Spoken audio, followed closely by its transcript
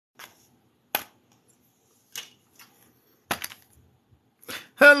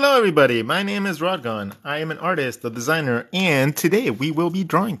Hello, everybody. My name is Rodgon. I am an artist, a designer, and today we will be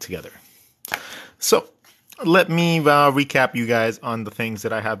drawing together. So, let me recap you guys on the things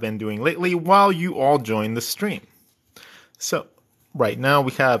that I have been doing lately while you all join the stream. So, right now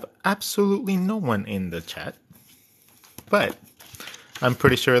we have absolutely no one in the chat, but I'm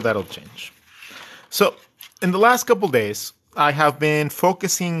pretty sure that'll change. So, in the last couple days, I have been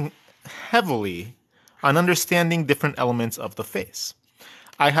focusing heavily on understanding different elements of the face.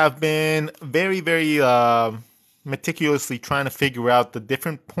 I have been very meticulously trying to figure out the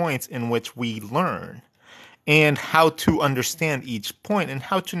different points in which we learn and how to understand each point and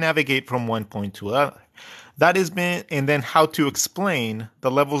how to navigate from one point to another. That has been, and then how to explain the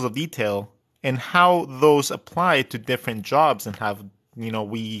levels of detail and how those apply to different jobs and have,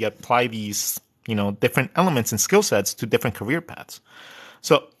 we apply these, different elements and skill sets to different career paths.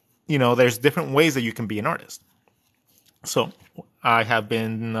 So, there's different ways that you can be an artist. So I have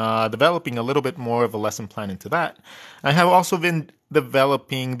been developing a little bit more of a lesson plan into that. I have also been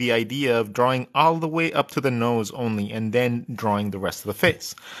developing the idea of drawing all the way up to the nose only and then drawing the rest of the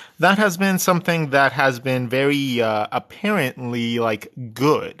face. That has been something that has been very apparently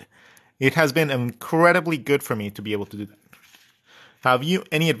good. It has been incredibly good for me to be able to do that. Have you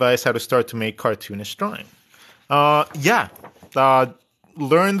any advice how to start to make cartoonish drawing?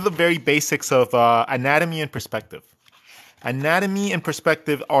 Learn the very basics of anatomy and perspective. Anatomy and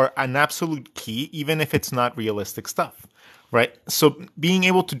perspective are an absolute key, even if it's not realistic stuff, right? So being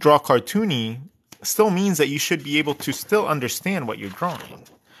able to draw cartoony still means that you should be able to still understand what you're drawing.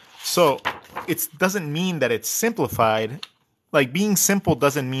 So it doesn't mean that it's simplified. Like being simple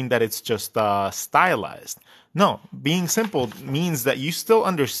doesn't mean that it's just stylized. No, being simple means that you still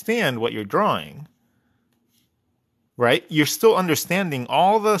understand what you're drawing, right? You're still understanding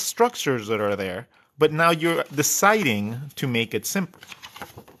all the structures that are there, but now you're deciding to make it simple.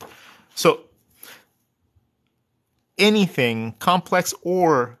 So anything complex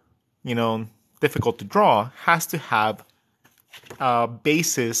or, difficult to draw has to have a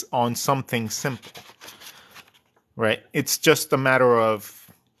basis on something simple, right? It's just a matter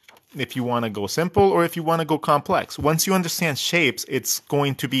of if you want to go simple or if you want to go complex. Once you understand shapes, it's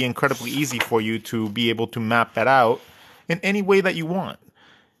going to be incredibly easy for you to be able to map that out in any way that you want.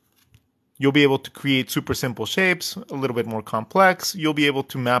 You'll be able to create super simple shapes, a little bit more complex. You'll be able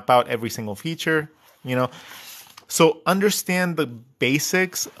to map out every single feature, So understand the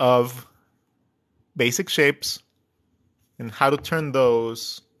basics of basic shapes and how to turn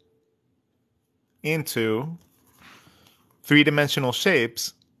those into three-dimensional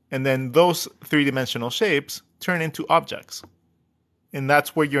shapes. And then those three-dimensional shapes turn into objects. And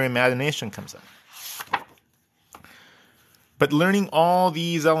that's where your imagination comes in. But learning all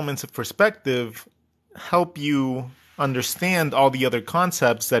these elements of perspective help you understand all the other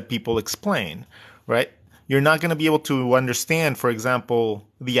concepts that people explain, right? You're not going to be able to understand, for example,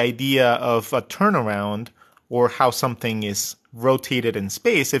 the idea of a turnaround or how something is rotated in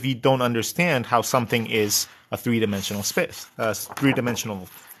space if you don't understand how something is a three-dimensional space, a three-dimensional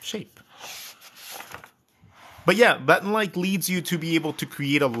shape. But yeah, that leads you to be able to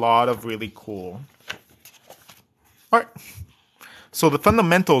create a lot of really cool art. So the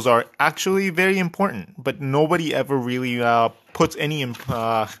fundamentals are actually very important, but nobody ever really puts any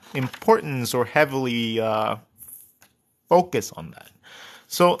importance or heavily focus on that.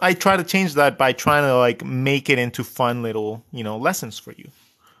 So I try to change that by trying to make it into fun little, lessons for you.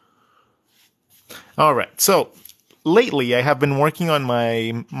 All right. So lately I have been working on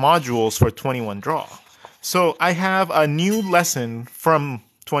my modules for 21 Draw. So I have a new lesson from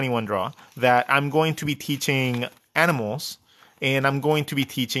 21 Draw that I'm going to be teaching animals. And I'm going to be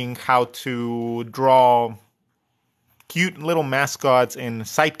teaching how to draw cute little mascots and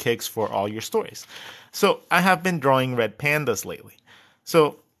sidekicks for all your stories. So I have been drawing red pandas lately.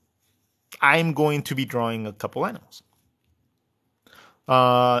 So I'm going to be drawing a couple animals.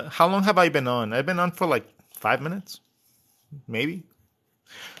 How long have I been on? I've been on for 5 minutes, maybe.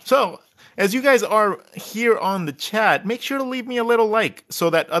 So as you guys are here on the chat, make sure to leave me a little like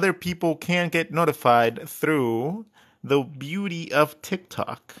so that other people can get notified through the beauty of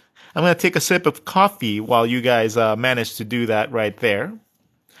TikTok. I'm going to take a sip of coffee while you guys manage to do that right there.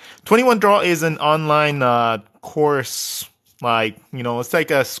 21 Draw is an online course, it's like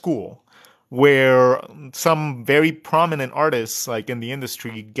a school where some very prominent artists in the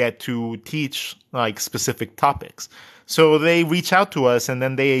industry get to teach specific topics. So they reach out to us and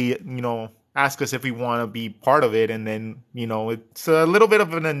then they, ask us if we want to be part of it. And then, it's a little bit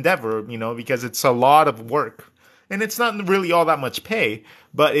of an endeavor, because it's a lot of work. And it's not really all that much pay,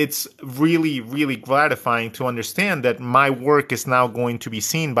 but it's really, really gratifying to understand that my work is now going to be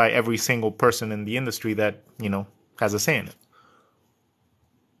seen by every single person in the industry that, has a say in it.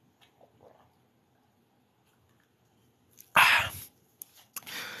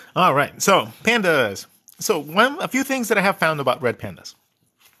 All right. So, pandas. So, a few things that I have found about red pandas,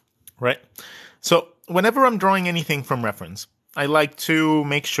 right? So, whenever I'm drawing anything from reference, I like to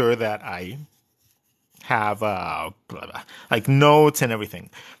make sure that I have like notes and everything,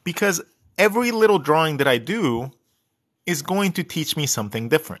 because every little drawing that I do is going to teach me something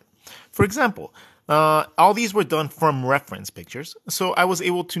different. For example, all these were done from reference pictures, so I was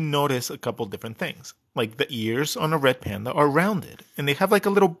able to notice a couple different things. Like the ears on a red panda are rounded, and they have like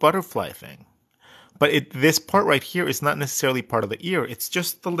a little butterfly thing. But this part right here is not necessarily part of the ear. It's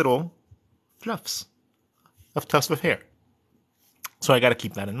just the little tufts of hair. So I got to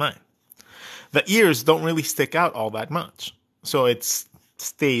keep that in mind. The ears don't really stick out all that much, so it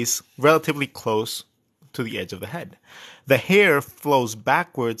stays relatively close to the edge of the head. The hair flows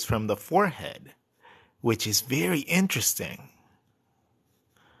backwards from the forehead, which is very interesting.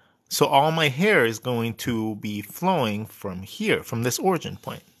 So all my hair is going to be flowing from here, from this origin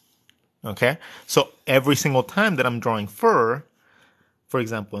point. Okay? So every single time that I'm drawing fur, for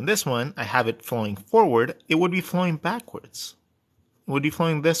example, in this one, I have it flowing forward, it would be flowing backwards. It would be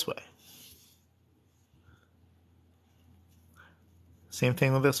flowing this way. Same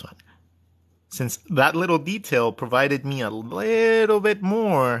thing with this one. Since that little detail provided me a little bit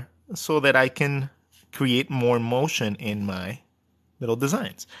more so that I can create more motion in my little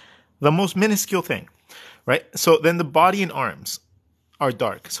designs. The most minuscule thing, right? So then the body and arms are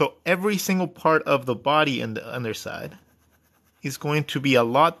dark. So every single part of the body and the underside is going to be a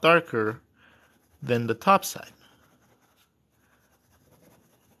lot darker than the top side.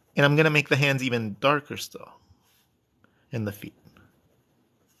 And I'm going to make the hands even darker still, and the feet.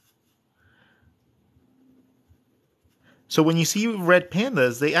 So when you see red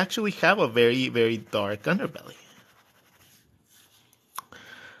pandas, they actually have a very, very dark underbelly.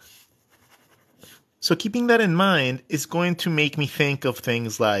 So keeping that in mind is going to make me think of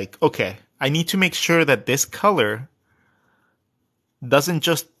things like, okay, I need to make sure that this color doesn't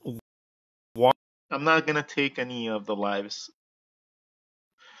just walk. I'm not going to take any of the lives.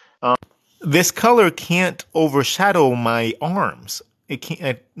 This color can't overshadow my arms. It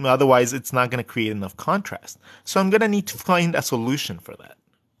can't, otherwise it's not going to create enough contrast. So I'm going to need to find a solution for that.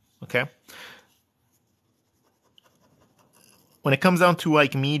 Okay? When it comes down to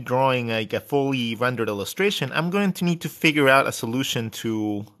like me drawing like a fully rendered illustration, I'm going to need to figure out a solution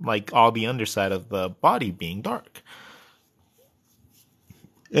to like all the underside of the body being dark.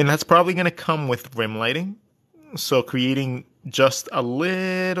 And that's probably going to come with rim lighting. So creating just a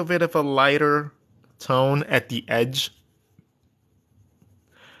little bit of a lighter tone at the edge,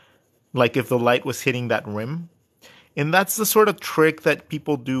 like if the light was hitting that rim. And that's the sort of trick that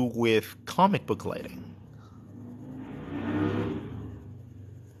people do with comic book lighting.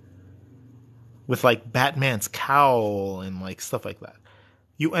 With like Batman's cowl and like stuff like that.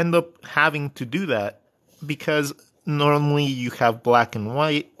 You end up having to do that because normally you have black and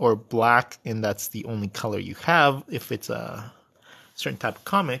white, or black and that's the only color you have if it's a certain type of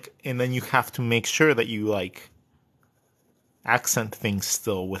comic, and then you have to make sure that you like accent things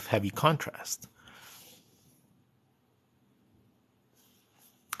still with heavy contrast.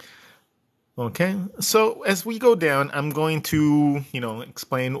 Okay, so as we go down, I'm going to,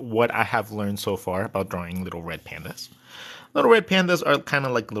 explain what I have learned so far about drawing little red pandas. Little red pandas are kind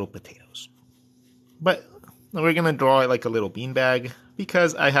of like little potatoes. But we're going to draw like a little beanbag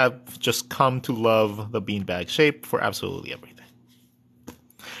because I have just come to love the beanbag shape for absolutely everything.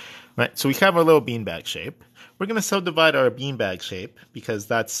 Right, so we have our little beanbag shape. We're going to subdivide our beanbag shape because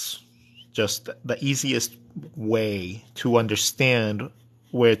that's just the easiest way to understand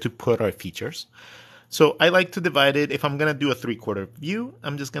where to put our features. So I like to divide it. If I'm going to do a 3/4 view,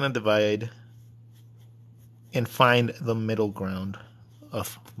 I'm just going to divide and find the middle ground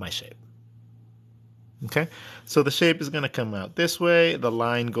of my shape. Okay, so the shape is going to come out this way. The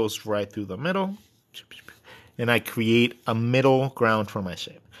line goes right through the middle. And I create a middle ground for my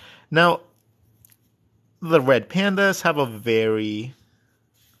shape. Now, the red pandas have a very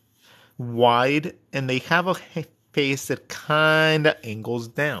wide, and they have a face that kind of angles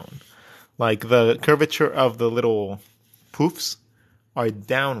down. Like the curvature of the little poofs are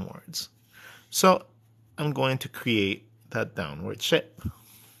downwards. So I'm going to create that downward shape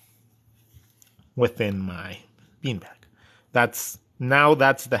within my beanbag. That's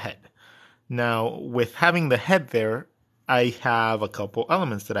the head. Now, with having the head there, I have a couple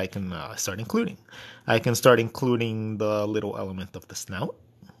elements that I can start including. I can start including the little element of the snout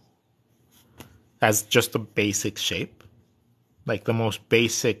as just a basic shape, like the most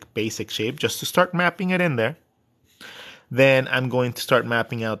basic shape, just to start mapping it in there. Then I'm going to start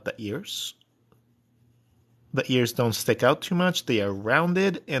mapping out the ears. The ears don't stick out too much. They are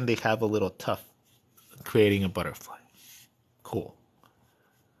rounded and they have a little tuft, creating a butterfly. Cool.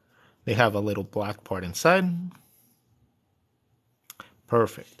 They have a little black part inside.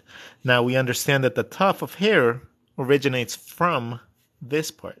 Perfect. Now we understand that the tuft of hair originates from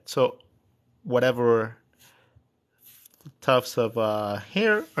this part. So whatever tufts of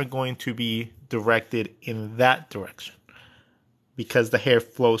hair are going to be directed in that direction because the hair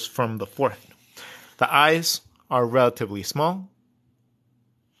flows from the forehead. The eyes are relatively small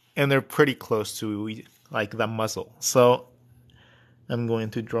and they're pretty close to like the muzzle. So I'm going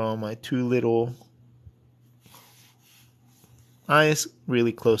to draw my two little eyes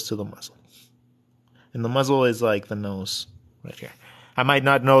really close to the muzzle. And the muzzle is like the nose right here. I might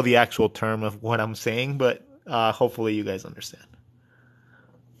not know the actual term of what I'm saying, but hopefully you guys understand.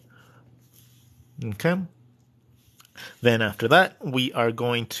 Okay. Then after that, we are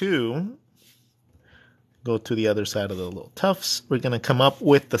going to go to the other side of the little tufts. We're going to come up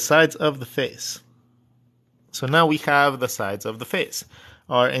with the sides of the face. So now we have the sides of the face.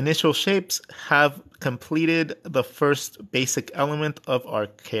 Our initial shapes have completed the first basic element of our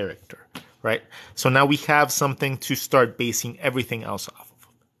character, right? So now we have something to start basing everything else off of.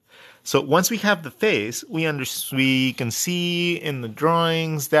 So once we have the face, we can see in the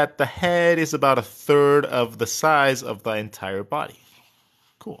drawings that the head is about a third of the size of the entire body.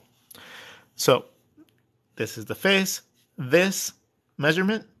 Cool. So this is the face. This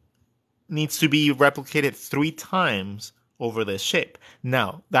measurement needs to be replicated 3 times over this shape.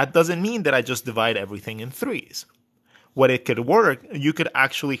 Now, that doesn't mean that I just divide everything in 3s. What it could work, you could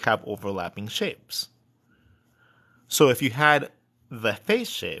actually have overlapping shapes. So if you had the face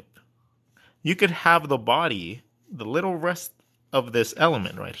shape, you could have the body, the little rest of this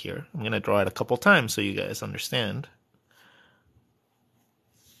element right here. I'm going to draw it a couple times so you guys understand.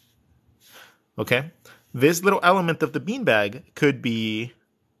 Okay? This little element of the beanbag could be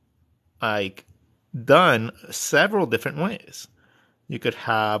like done several different ways. You could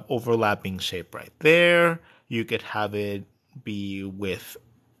have overlapping shape right there. You could have it be with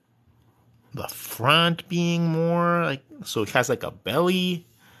the front being more like, so it has like a belly,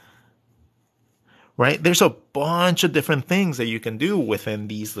 right? There's a bunch of different things that you can do within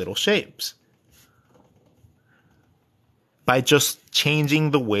these little shapes by just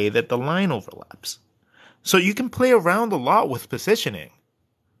changing the way that the line overlaps. So you can play around a lot with positioning.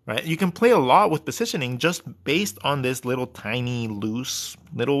 Right? You can play a lot with positioning just based on this little tiny, loose,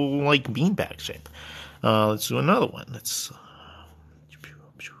 little like beanbag shape. Let's do another one.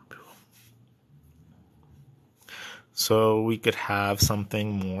 So we could have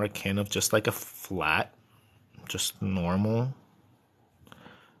something more kind of just like a flat, just normal,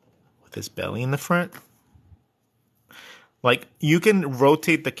 with his belly in the front. Like you can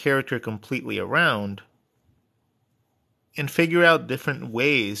rotate the character completely around and figure out different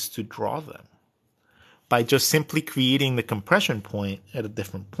ways to draw them by just simply creating the compression point at a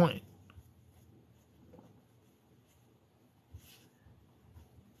different point.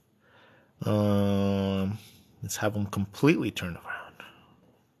 Let's have them completely turn around.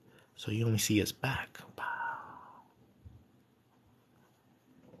 So you only see his back.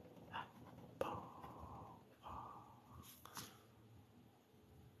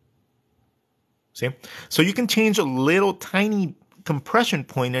 See? So you can change a little tiny compression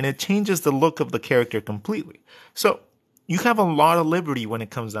point and it changes the look of the character completely. So you have a lot of liberty when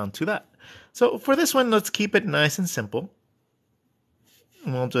it comes down to that. So for this one, let's keep it nice and simple.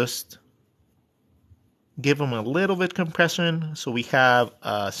 And we'll just give them a little bit compression. So we have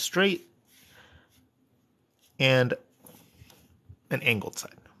a straight and an angled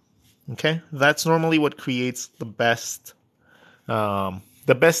side. Okay, that's normally what creates the best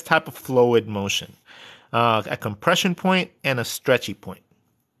type of fluid motion. A compression point and a stretchy point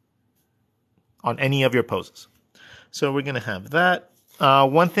on any of your poses. So we're going to have that.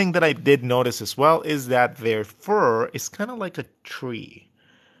 One thing that I did notice as well is that their fur is kind of like a tree.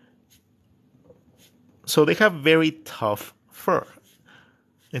 So they have very tough fur.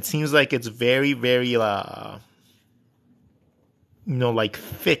 It seems like it's very, very, like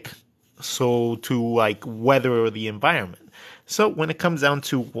thick. So to like weather the environment. So when it comes down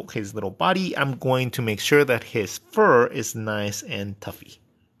to his little body, I'm going to make sure that his fur is nice and toughy.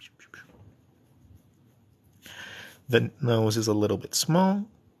 The nose is a little bit small.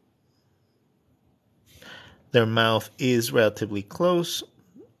 Their mouth is relatively close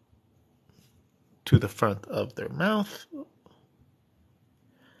to the front of their mouth.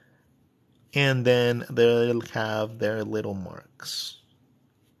 And then they'll have their little marks.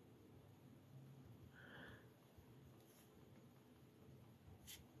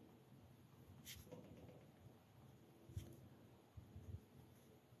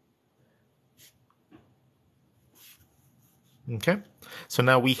 Okay, so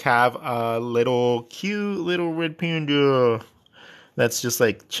now we have a little cute little red panda that's just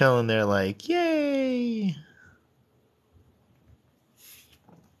like chilling there like, yay!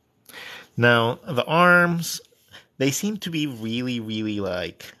 Now, the arms, they seem to be really, really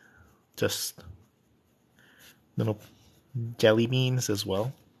like just little jelly beans as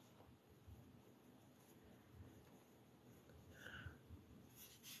well.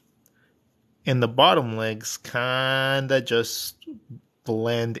 And the bottom legs kind of just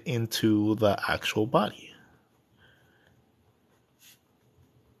blend into the actual body.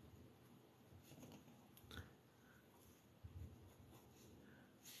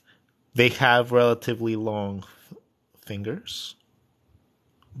 They have relatively long fingers,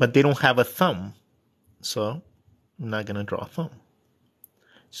 but they don't have a thumb. So I'm not going to draw a thumb.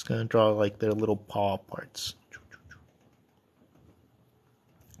 Just going to draw like their little paw parts.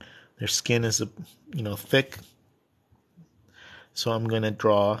 Their skin is, thick. So I'm going to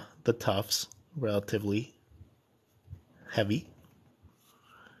draw the tufts relatively heavy.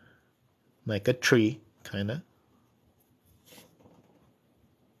 Like a tree, kind of.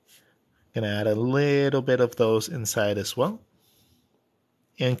 Going to add a little bit of those inside as well.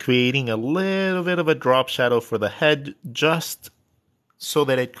 And creating a little bit of a drop shadow for the head just so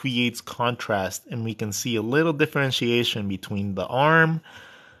that it creates contrast and we can see a little differentiation between the arm,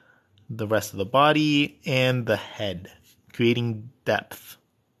 the rest of the body, and the head, creating depth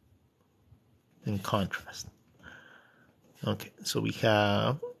and contrast. Okay, so we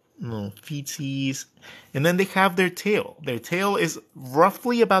have little feetsies, and then they have their tail. Their tail is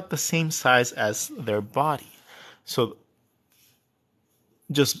roughly about the same size as their body. So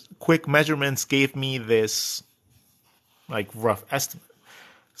just quick measurements gave me this like rough estimate.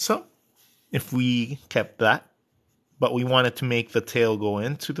 So if we kept that, but we wanted to make the tail go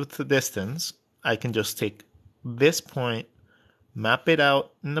into the distance, I can just take this point, map it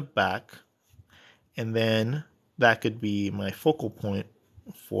out in the back, and then that could be my focal point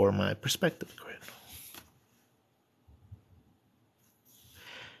for my perspective grid.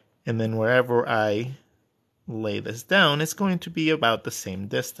 And then wherever I lay this down, it's going to be about the same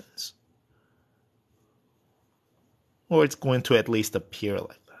distance. Or it's going to at least appear like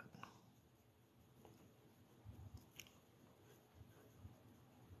that.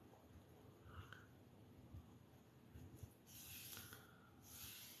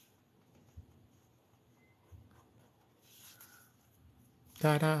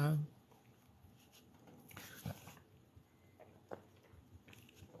 Ta-da!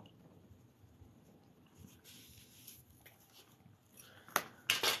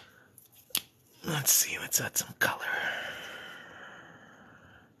 Let's see, let's add some color.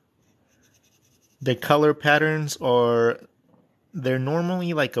 The color patterns they're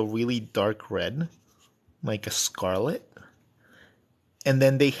normally like a really dark red, like a scarlet. And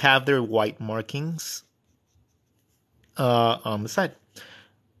then they have their white markings on the side.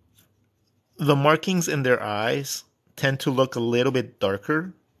 The markings in their eyes tend to look a little bit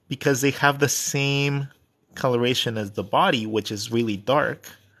darker because they have the same coloration as the body, which is really dark.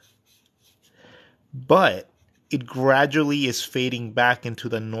 But it gradually is fading back into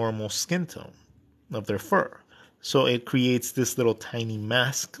the normal skin tone of their fur. So it creates this little tiny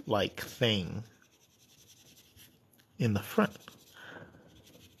mask-like thing in the front.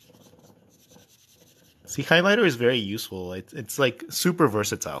 See, highlighter is very useful. It's like super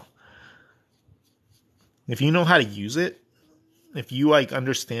versatile. If you know how to use it, if you like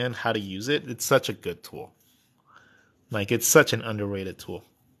understand how to use it, it's such a good tool. Like, it's such an underrated tool.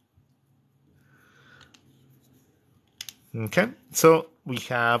 Okay, so we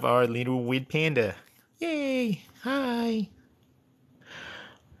have our little red panda. Yay! Hi!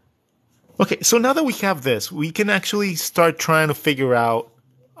 Okay, so now that we have this, we can actually start trying to figure out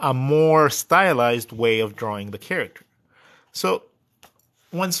a more stylized way of drawing the character. So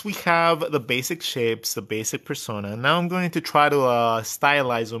once we have the basic shapes, the basic persona, now I'm going to try to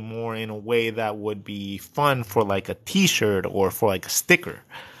stylize them more in a way that would be fun for like a t-shirt or for like a sticker.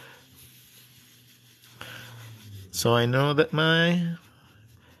 So I know that my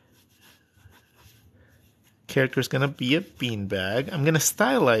character is going to be a beanbag. I'm going to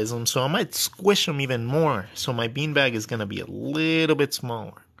stylize them, so I might squish them even more. So my beanbag is going to be a little bit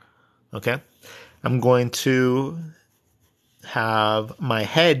smaller. Okay? I'm going to have my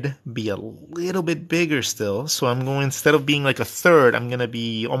head be a little bit bigger still. So I'm going, instead of being like a third, I'm going to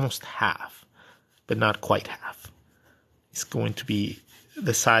be almost half, but not quite half. It's going to be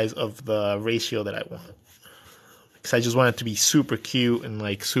the size of the ratio that I want, because I just want it to be super cute and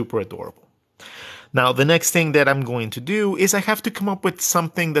like super adorable. Now, the next thing that I'm going to do is I have to come up with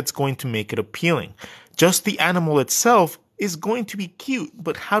something that's going to make it appealing. Just the animal itself is going to be cute,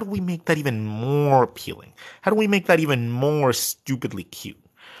 but how do we make that even more appealing? How do we make that even more stupidly cute?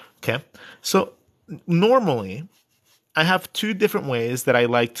 Okay, so normally I have two different ways that I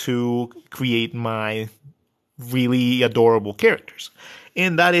like to create my really adorable characters.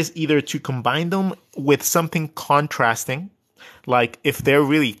 And that is either to combine them with something contrasting, like if they're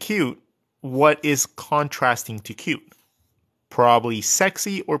really cute, what is contrasting to cute? Probably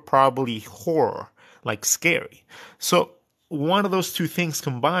sexy or probably horror, like scary. So one of those two things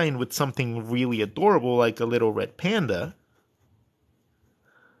combined with something really adorable, like a little red panda,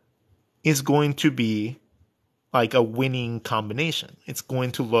 is going to be like a winning combination. It's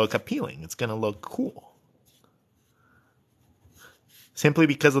going to look appealing. It's going to look cool. Simply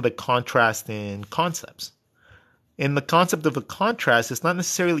because of the contrast in concepts. And the concept of a contrast is not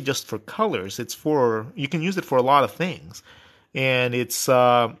necessarily just for colors. It's for, you can use it for a lot of things. And it's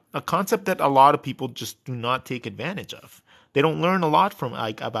a concept that a lot of people just do not take advantage of. They don't learn a lot from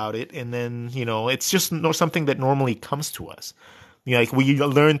about it. And then, it's just something that normally comes to us. Like we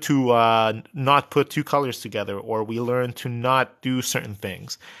learn to not put two colors together, or we learn to not do certain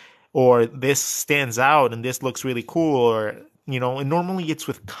things, or this stands out and this looks really cool, or and normally it's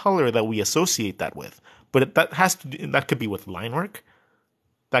with color that we associate that with. But that could be with line work,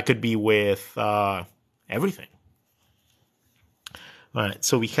 that could be with everything. All right,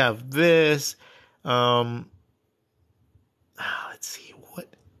 so we have this. Let's see,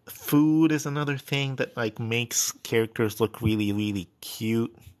 what food is another thing that like makes characters look really, really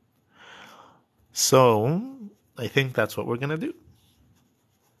cute. So I think that's what we're gonna do.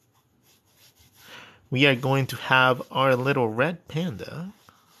 We are going to have our little red panda.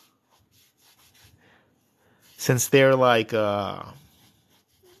 Since they're like red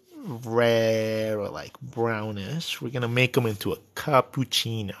or like brownish, we're gonna make them into a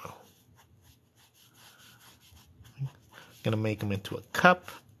cappuccino. Gonna make them into a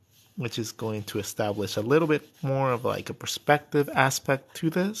cup, which is going to establish a little bit more of like a perspective aspect to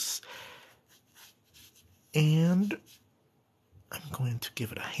this. And I'm going to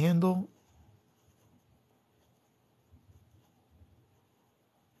give it a handle.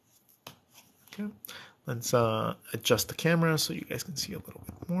 Okay, let's adjust the camera so you guys can see a little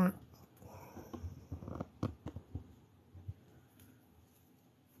bit more.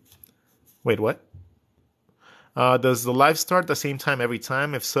 Wait, what? Does the live start at the same time every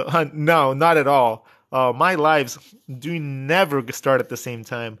time? If so, no, not at all. My lives do never start at the same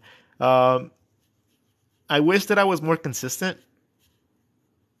time. I wish that I was more consistent,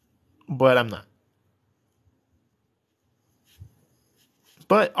 but I'm not.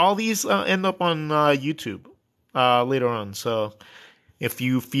 But all these end up on YouTube later on. So if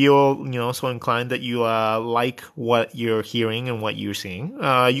you feel so inclined that you like what you're hearing and what you're seeing,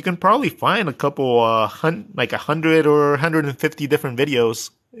 you can probably find a couple like 100 or 150 different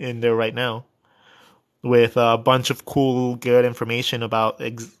videos in there right now with a bunch of cool, good information about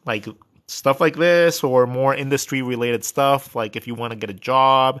like stuff like this, or more industry related stuff. Like if you want to get a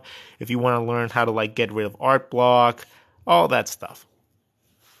job, if you want to learn how to like get rid of art block, all that stuff.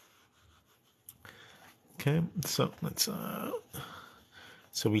 Okay, so let's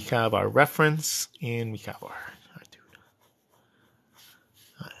so we have our reference and we have our dude.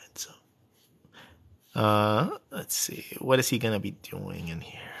 All right, so let's see, what is he gonna be doing in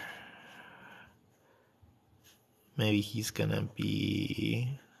here? Maybe he's gonna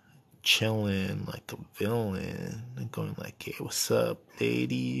be chilling like a villain and going like, "Hey, what's up,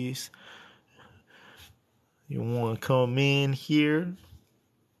 ladies? You want to come in here?"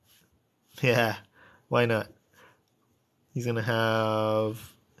 Yeah, why not? He's gonna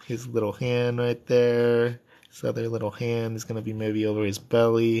have his little hand right there. His other little hand is gonna be maybe over his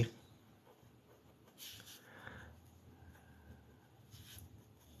belly.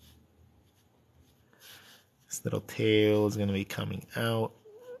 His little tail is gonna be coming out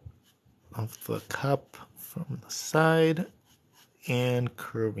of the cup from the side and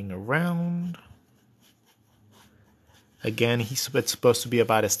curving around. Again, it's supposed to be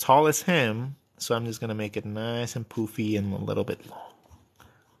about as tall as him, so I'm just going to make it nice and poofy and a little bit long.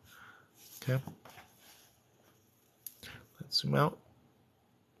 Okay. Let's zoom out.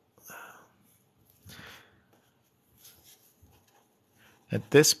 At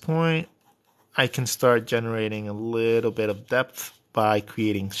this point, I can start generating a little bit of depth by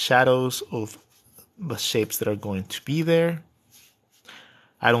creating shadows of the shapes that are going to be there.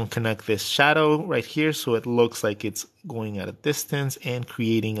 I don't connect this shadow right here, so it looks like it's going at a distance and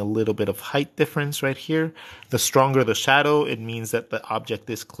creating a little bit of height difference right here. The stronger the shadow, it means that the object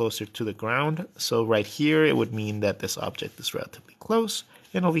is closer to the ground. So right here, it would mean that this object is relatively close.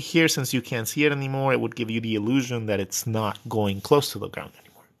 And over here, since you can't see it anymore, it would give you the illusion that it's not going close to the ground anymore.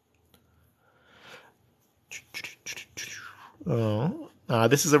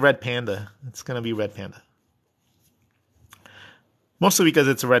 This is a red panda. It's going to be red panda. Mostly because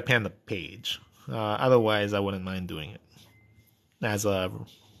it's a red panda page. Otherwise, I wouldn't mind doing it. As a...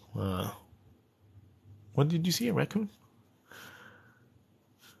 what did you see? A raccoon?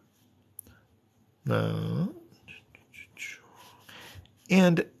 No.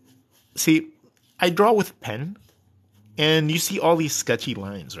 And see, I draw with pen. And you see all these sketchy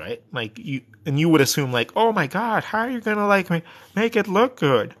lines, right? Like you would assume like, oh my God, how are you gonna like make it look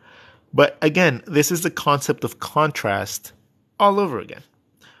good? But again, this is the concept of contrast all over again.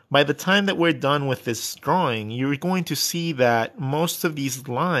 By the time that we're done with this drawing, you're going to see that most of these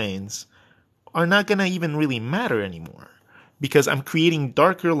lines are not gonna even really matter anymore because I'm creating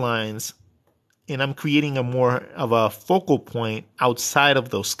darker lines and I'm creating a more of a focal point outside of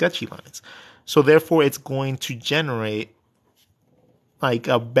those sketchy lines. So therefore, it's going to generate like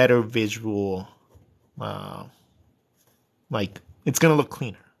a better visual, like it's going to look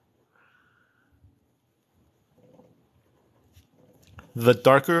cleaner. The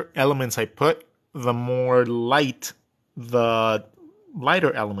darker elements I put, the more light the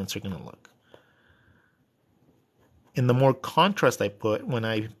lighter elements are going to look. And the more contrast I put, when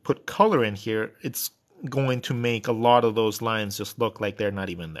I put color in here, it's going to make a lot of those lines just look like they're not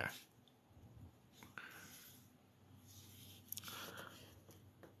even there.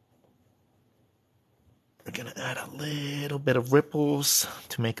 We're going to add a little bit of ripples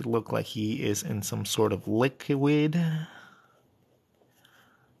to make it look like he is in some sort of liquid.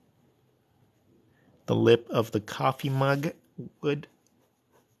 The lip of the coffee mug would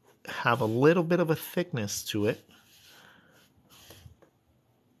have a little bit of a thickness to it.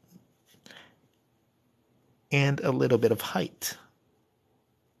 And a little bit of height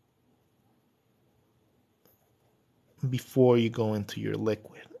before you go into your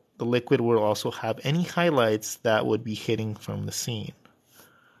liquid. The liquid will also have any highlights that would be hitting from the scene.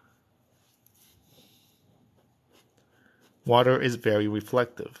 Water is very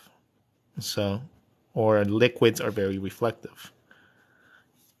reflective, or liquids are very reflective.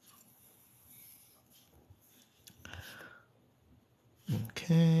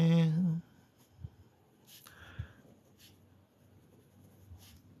 Okay.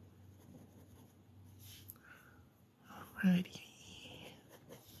 Alrighty.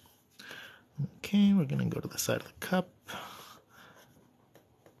 Okay, we're gonna go to the side of the cup.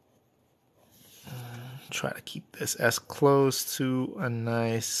 Try to keep this as close to a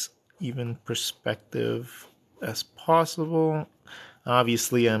nice, even perspective as possible.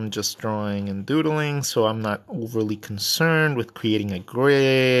 Obviously, I'm just drawing and doodling, so I'm not overly concerned with creating a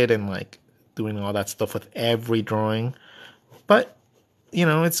grid and like doing all that stuff with every drawing. But,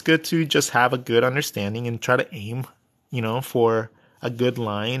 it's good to just have a good understanding and try to aim, for a good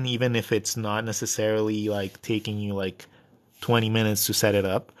line, even if it's not necessarily like taking you like 20 minutes to set it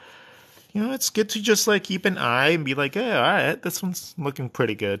up. It's good to just like keep an eye and be like, hey, all right, this one's looking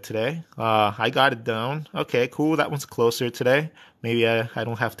pretty good today. I got it down. Okay, cool. That one's closer today. Maybe I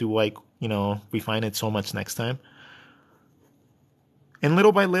don't have to like, refine it so much next time. And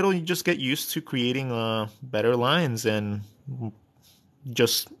little by little, you just get used to creating better lines and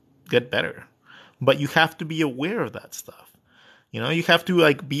just get better. But you have to be aware of that stuff. You have to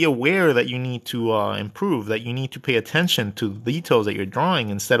like be aware that you need to improve, that you need to pay attention to the details that you're drawing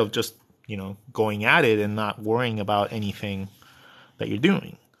instead of just going at it and not worrying about anything that you're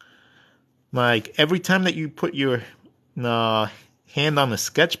doing. Like every time that you put your hand on the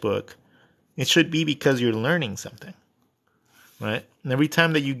sketchbook, it should be because you're learning something, right? And every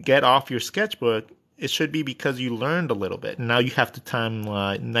time that you get off your sketchbook, it should be because you learned a little bit. And now you have to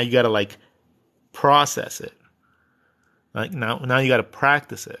now you got to like process it. Like now you got to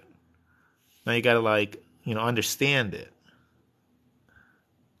practice it. Now you got to like, understand it.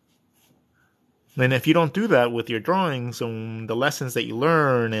 And if you don't do that with your drawings and the lessons that you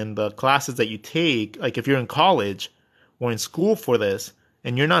learn and the classes that you take, like if you're in college or in school for this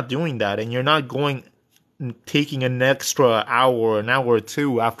and you're not doing that and you're not taking an extra hour or an hour or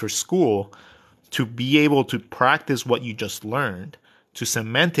two after school to be able to practice what you just learned, to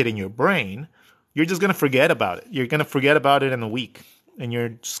cement it in your brain, you're just going to forget about it. You're going to forget about it in a week and you're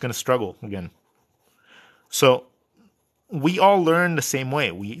just going to struggle again. So we all learn the same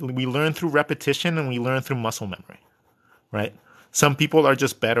way. We learn through repetition and we learn through muscle memory, right? Some people are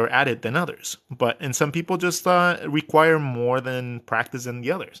just better at it than others, and some people just require more than practice than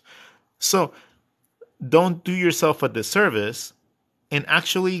the others. So don't do yourself a disservice and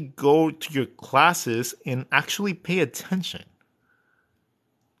actually go to your classes and actually pay attention.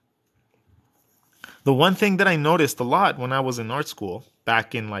 The one thing that I noticed a lot when I was in art school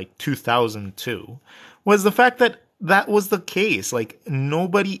back in like 2002 was the fact that that was the case. Like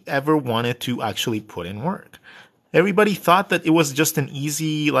nobody ever wanted to actually put in work. Everybody thought that it was just an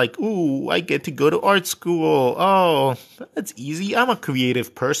easy, like, ooh, I get to go to art school. Oh, that's easy. I'm a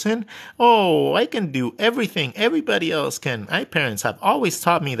creative person. Oh, I can do everything everybody else can. My parents have always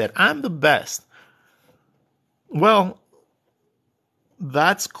taught me that I'm the best. Well,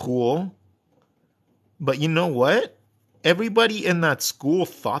 that's cool. But you know what? Everybody in that school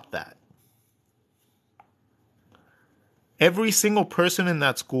thought that. Every single person in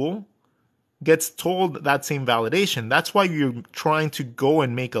that school gets told that same validation. That's why you're trying to go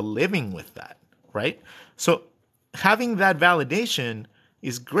and make a living with that, right? So having that validation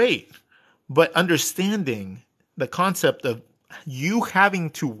is great, but understanding the concept of you having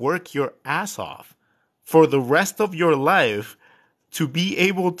to work your ass off for the rest of your life to be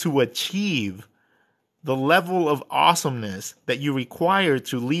able to achieve the level of awesomeness that you require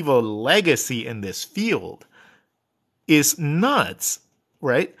to leave a legacy in this field is nuts,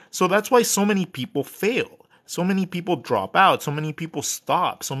 right? So that's why so many people fail. So many people drop out. So many people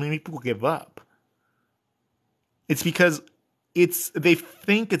stop. So many people give up. It's because they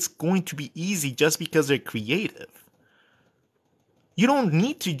think it's going to be easy just because they're creative. You don't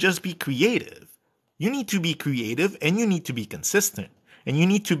need to just be creative. You need to be creative and you need to be consistent. And you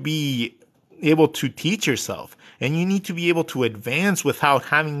need to be able to teach yourself. And you need to be able to advance without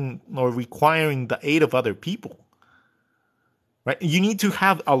having or requiring the aid of other people. Right? You need to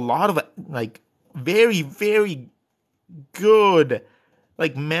have a lot of like very, very good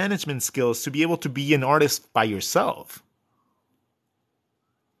like management skills to be able to be an artist by yourself.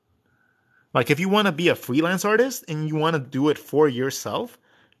 Like if you want to be a freelance artist and you want to do it for yourself,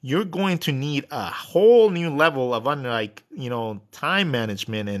 you're going to need a whole new level of time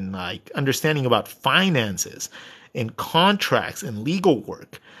management and like understanding about finances and contracts and legal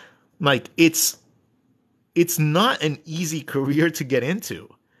work. Like it's not an easy career to get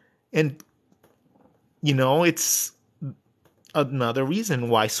into. And it's another reason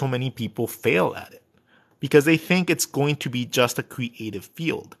why so many people fail at it. Because they think it's going to be just a creative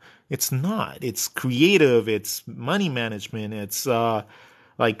field. It's not. It's creative. It's money management. It's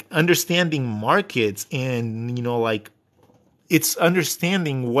like understanding markets and, it's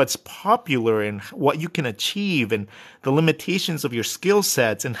understanding what's popular and what you can achieve and the limitations of your skill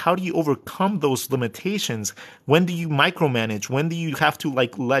sets and how do you overcome those limitations? When do you micromanage? When do you have to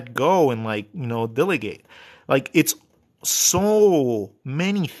like let go and delegate? Like it's so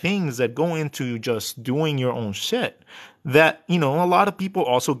many things that go into just doing your own shit that, a lot of people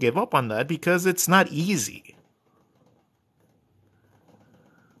also give up on that because it's not easy.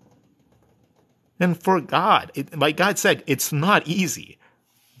 And for God, like God said, it's not easy.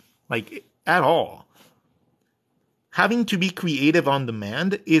 Like at all. Having to be creative on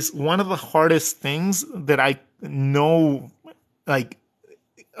demand is one of the hardest things that I know like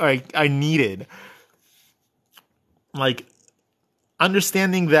I needed. Like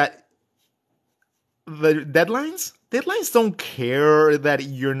understanding that the deadlines don't care that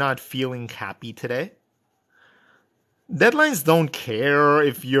you're not feeling happy today. Deadlines don't care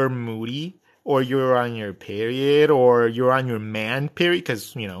if you're moody or you're on your period or you're on your man period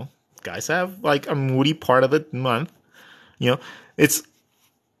because guys have like a moody part of the month. It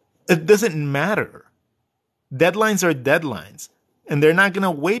doesn't matter. Deadlines are deadlines and they're not going to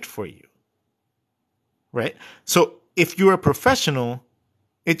wait for you. Right? So if you're a professional,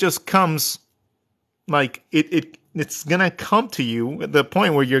 it just comes like it's going to come to you at the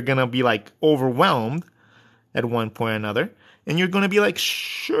point where you're going to be like overwhelmed at one point or another. And you're going to be like,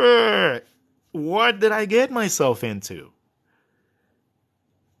 sure, what did I get myself into?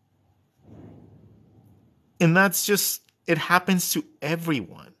 And that's just, it happens to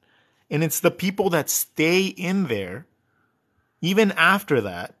everyone. And it's the people that stay in there, even after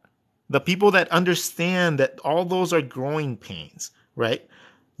that, the people that understand that all those are growing pains, right?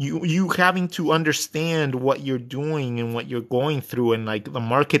 You having to understand what you're doing and what you're going through and like the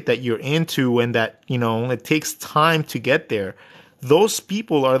market that you're into and that, it takes time to get there. Those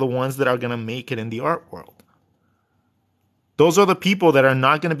people are the ones that are going to make it in the art world. Those are the people that are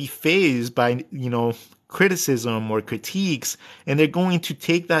not going to be fazed by, criticism or critiques, and they're going to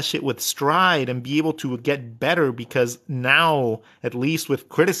take that shit with stride and be able to get better because now, at least with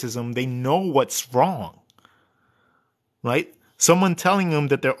criticism, they know what's wrong, right? Someone telling them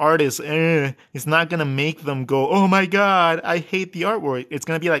that their art is not going to make them go, oh my God, I hate the artwork. It's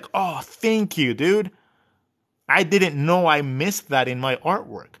going to be like, oh, thank you, dude. I didn't know I missed that in my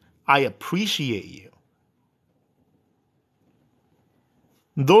artwork. I appreciate you.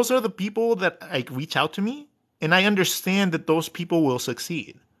 Those are the people that like reach out to me, and I understand that those people will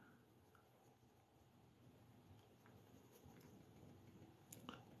succeed.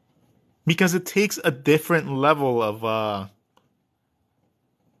 Because it takes a different level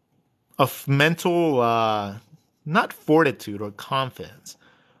of mental not fortitude or confidence,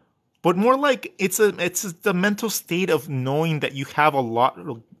 but more like it's the mental state of knowing that you have a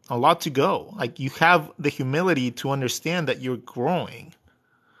lot to go. Like you have the humility to understand that you're growing.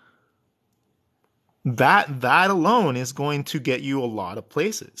 That alone is going to get you a lot of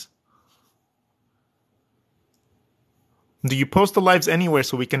places. Do you post the lives anywhere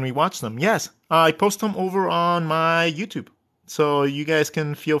so we can rewatch them? Yes, I post them over on my YouTube. So you guys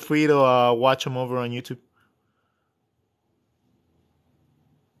can feel free to watch them over on YouTube.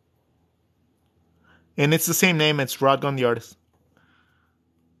 And it's the same name. It's Rodgon the Artist.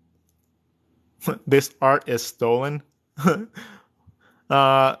 This art is stolen.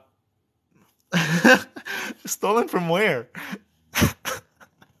 Stolen from where?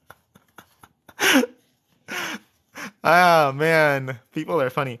 Ah, man. People are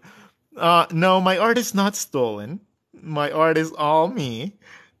funny. No, my art is not stolen. My art is all me.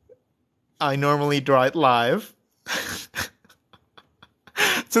 I normally draw it live.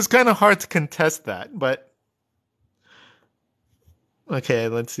 So it's kind of hard to contest that, but... Okay,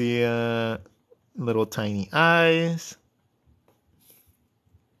 let's see. Little tiny eyes.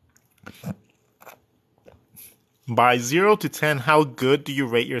 By 0 to 10, how good do you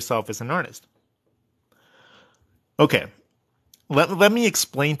rate yourself as an artist? Okay, let me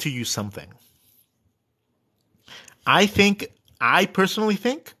explain to you something. I personally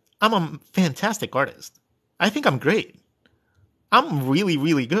think I'm a fantastic artist. I think I'm great. I'm really,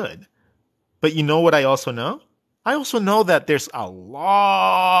 really good. But you know what I also know? I also know that there's a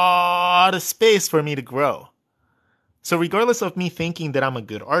lot of space for me to grow. So regardless of me thinking that I'm a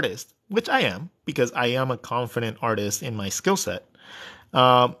good artist, which I am, because I am a confident artist in my skill set,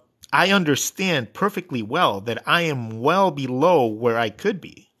 I understand perfectly well that I am well below where I could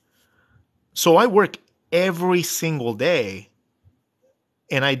be. So I work every single day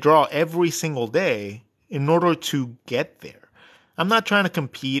and I draw every single day in order to get there. I'm not trying to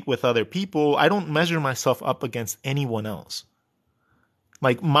compete with other people. I don't measure myself up against anyone else.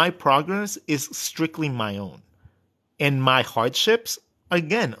 Like my progress is strictly my own. And my hardships,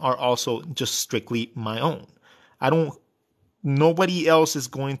 again, are also just strictly my own. Nobody else is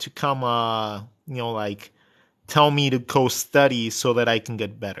going to come, like tell me to go study so that I can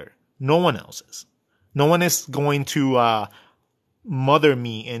get better. No one else is. No one is going to mother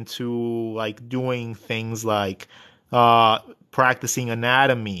me into like doing things like practicing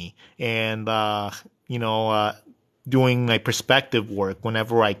anatomy and doing my perspective work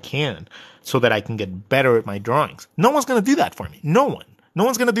whenever I can so that I can get better at my drawings. No one's going to do that for me. No one. No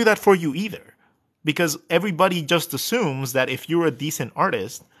one's going to do that for you either. Because everybody just assumes that if you're a decent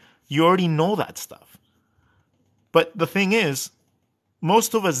artist, you already know that stuff. But the thing is,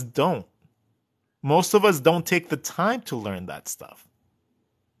 most of us don't. Most of us don't take the time to learn that stuff.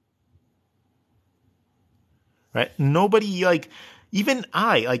 Right? Nobody, even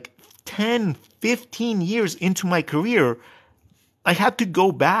I, 10, 15 years into my career, I had to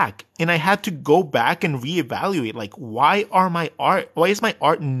go back and reevaluate, why is my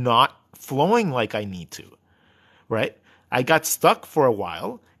art not flowing like I need to, right? I got stuck for a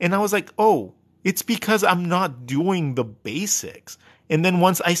while and I was like, oh, it's because I'm not doing the basics. And then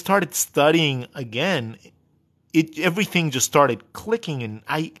once I started studying again, everything just started clicking and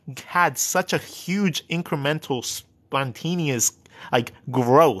I had such a huge incremental spontaneous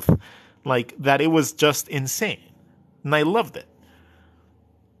growth that it was just insane. And I loved it.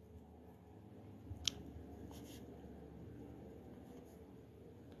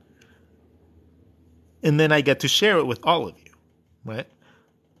 And then I get to share it with all of you, right?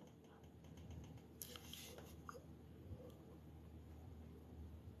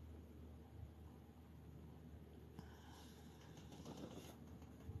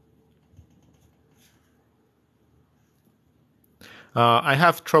 I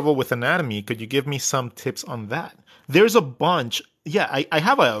have trouble with anatomy. Could you give me some tips on that? There's a bunch. Yeah, I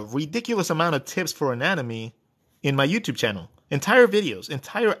have a ridiculous amount of tips for anatomy in my YouTube channel. Entire videos,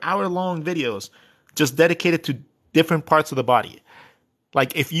 entire hour-long videos just dedicated to different parts of the body.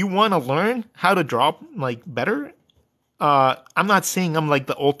 Like if you want to learn how to draw like better, I'm not saying I'm like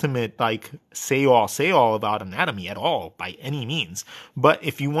the ultimate like say all about anatomy at all by any means. But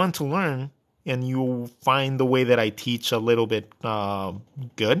if you want to learn and you find the way that I teach a little bit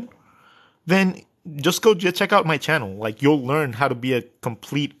good, then just go check out my channel. Like you'll learn how to be a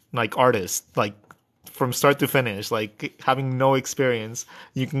complete like artist, like from start to finish, like having no experience.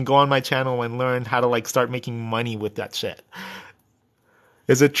 You can go on my channel and learn how to like start making money with that shit.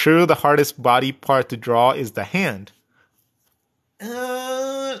 Is it true the hardest body part to draw is the hand?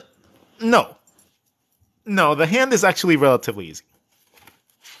 No. No, the hand is actually relatively easy.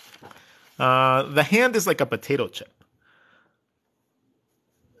 The hand is like a potato chip,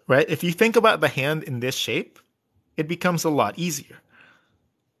 right? If you think about the hand in this shape, it becomes a lot easier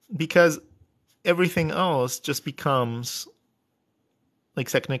because everything else just becomes like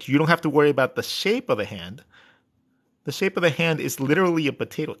second nature. You don't have to worry about the shape of the hand. The shape of the hand is literally a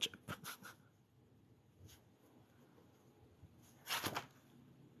potato chip.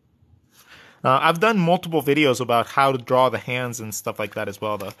 I've done multiple videos about how to draw the hands and stuff like that as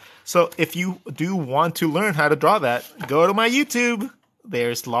well, though. So if you do want to learn how to draw that, go to my YouTube.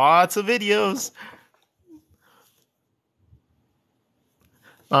 There's lots of videos.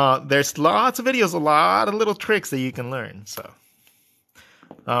 There's lots of videos, a lot of little tricks that you can learn. So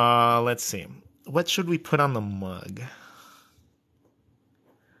let's see. What should we put on the mug?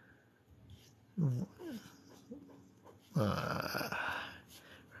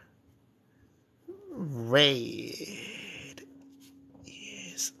 Red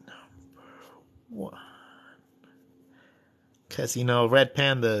is number one. Because, you know, Red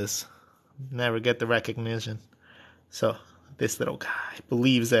Pandas never get the recognition. So this little guy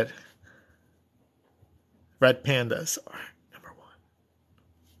believes that Red Pandas are number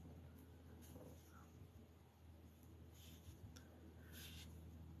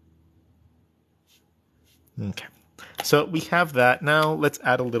one. Okay. So we have that. Now let's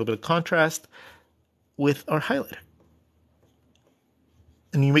add a little bit of contrast with our highlighter.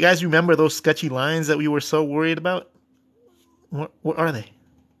 And you guys remember those sketchy lines that we were so worried about? Where are they?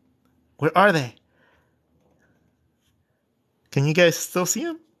 Where are they? Can you guys still see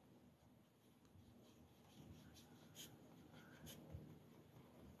them?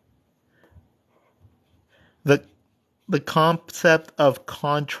 The concept of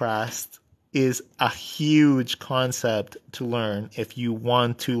contrast is a huge concept to learn if you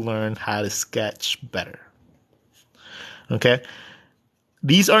want to learn how to sketch better. Okay?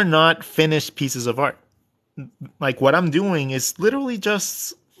 These are not finished pieces of art. Like what I'm doing is literally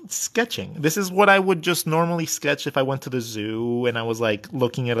just sketching. This is what I would just normally sketch if I went to the zoo and I was like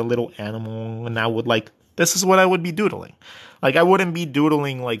looking at a little animal and I would like, this is what I would be doodling. Like I wouldn't be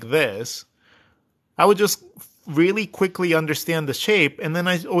doodling like this. I would just really quickly understand the shape and then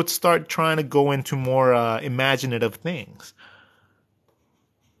I would start trying to go into more imaginative things.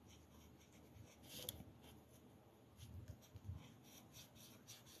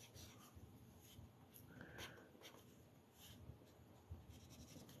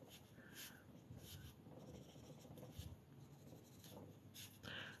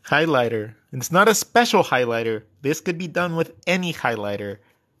 Highlighter. It's not a special highlighter. This could be done with any highlighter.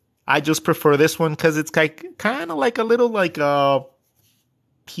 I just prefer this one because it's kind of like a little like a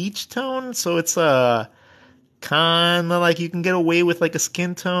peach tone. So it's kind of like you can get away with like a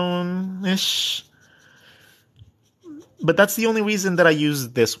skin tone-ish. But that's the only reason that I use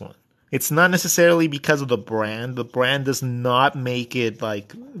this one. It's not necessarily because of the brand. The brand does not make it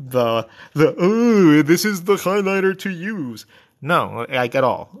like oh, this is the highlighter to use. No, like at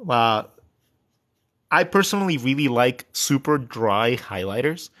all. I personally really like super dry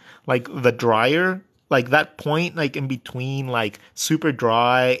highlighters. Like the drier, like that point, like in between, like super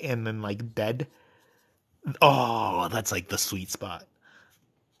dry and then like dead. Oh, that's like the sweet spot.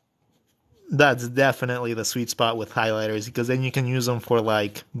 That's definitely the sweet spot with highlighters because then you can use them for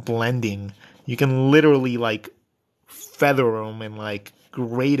like blending. You can literally like feather them and like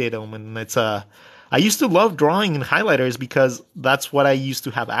grade them, and it's I used to love drawing in highlighters because that's what I used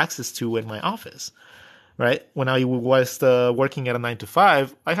to have access to in my office. Right when I was working at a 9 to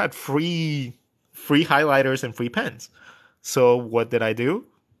 5, I had free highlighters and free pens. So what did I do?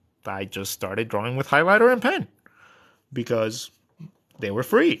 I just started drawing with highlighter and pen because they were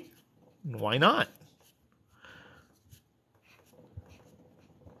free. Why not?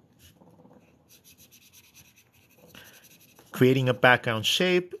 Creating a background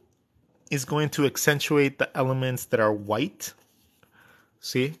shape is going to accentuate the elements that are white.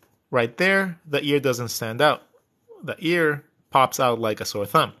 See, right there, the ear doesn't stand out. The ear pops out like a sore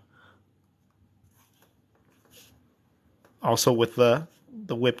thumb. Also with the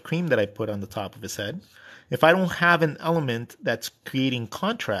whipped cream that I put on the top of his head. If I don't have an element that's creating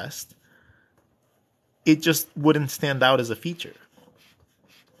contrast, it just wouldn't stand out as a feature.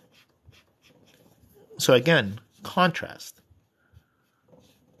 So again, contrast.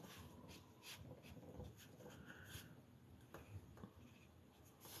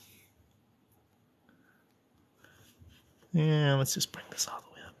 Yeah, let's just bring this all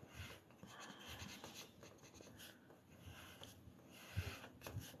the way up.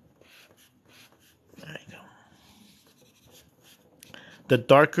 There you go. The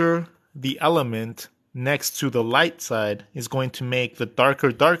darker the element next to the light side is going to make the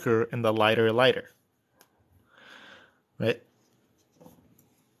darker darker and the lighter lighter. Right?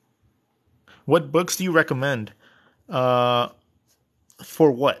 What books do you recommend? For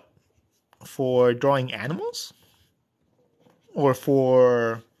what? For drawing animals? Or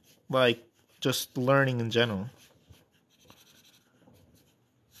for like just learning in general?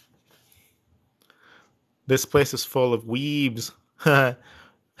 This place is full of weebs.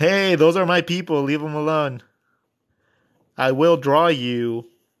 Hey, those are my people. Leave them alone. I will draw you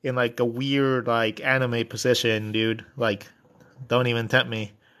in like a weird like anime position, dude. Like, don't even tempt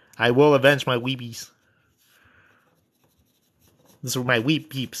me. I will avenge my weebies. These are my weep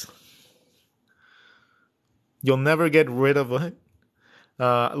peeps. You'll never get rid of it.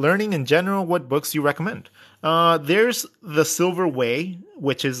 Learning in general, what books do you recommend? There's The Silver Way,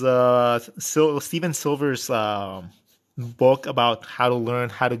 which is Steven Silver's book about how to learn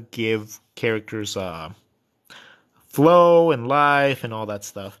how to give characters flow and life and all that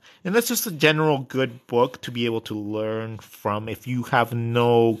stuff. And that's just a general good book to be able to learn from if you have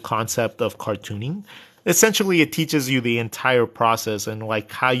no concept of cartooning. Essentially, it teaches you the entire process and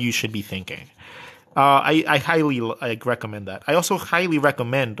like how you should be thinking. I highly recommend that. I also highly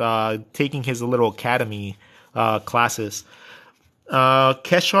recommend taking his little academy classes.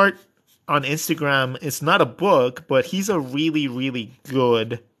 Keshart on Instagram is not a book, but he's a really, really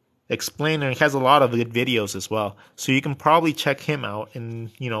good explainer. He has a lot of good videos as well. So you can probably check him out and,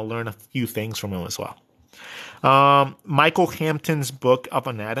 learn a few things from him as well. Michael Hampton's book of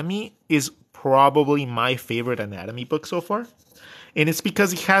anatomy is probably my favorite anatomy book so far. And it's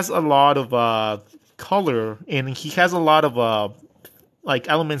because he has a lot of color and he has a lot of like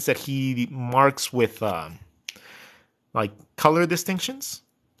elements that he marks with like color distinctions.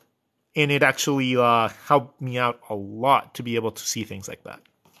 And it actually helped me out a lot to be able to see things like that.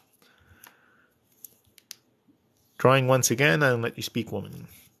 Drawing once again, and let you speak, woman.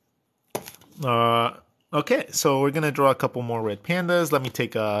 Okay, so we're going to draw a couple more red pandas. Let me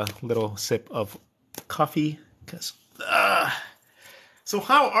take a little sip of coffee. So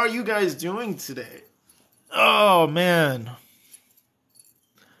how are you guys doing today? Oh, man.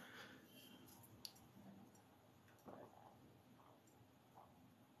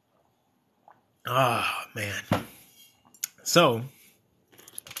 Oh, man. So,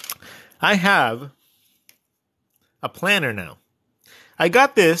 I have a planner now. I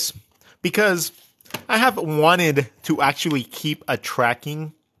got this because I have wanted to actually keep a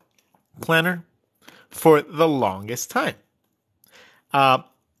tracking planner for the longest time.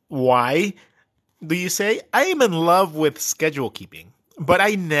 Why do you say? I am in love with schedule keeping, but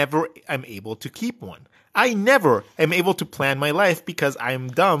I never am able to keep one. I never am able to plan my life because I'm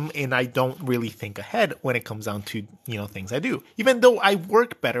dumb and I don't really think ahead when it comes down to, things I do, even though I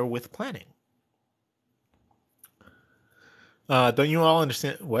work better with planning. Don't you all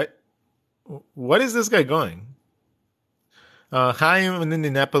understand? What is this guy going? Hi, I'm in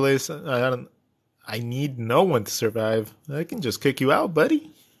Indianapolis. I need no one to survive. I can just kick you out,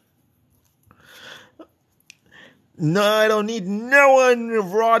 buddy. No, I don't need no one.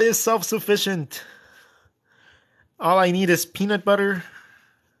 Rod is self-sufficient. All I need is peanut butter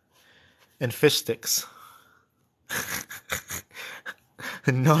and fish sticks.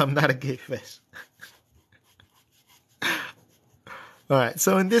 No, I'm not a gay fish. All right,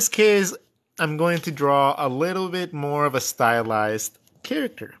 so in this case, I'm going to draw a little bit more of a stylized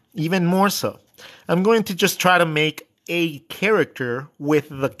character, even more so. I'm going to just try to make a character with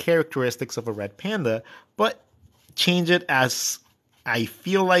the characteristics of a red panda, but change it as I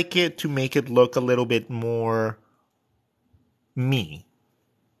feel like it to make it look a little bit more me.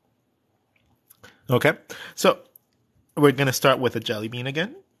 Okay, so we're going to start with a jelly bean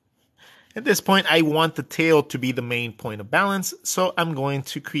again. At this point, I want the tail to be the main point of balance, so I'm going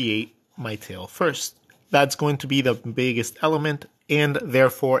to create my tail first. That's going to be the biggest element, and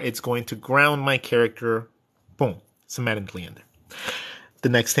therefore it's going to ground my character, boom, cemented in there. The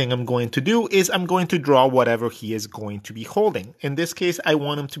next thing I'm going to do is I'm going to draw whatever he is going to be holding. In this case, I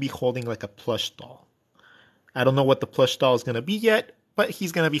want him to be holding like a plush doll. I don't know what the plush doll is going to be yet, but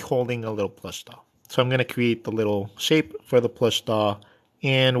he's going to be holding a little plush doll. So I'm going to create the little shape for the plush doll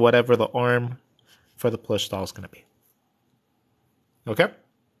and whatever the arm for the plush doll is going to be. Okay?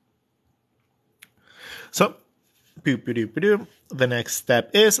 So, the next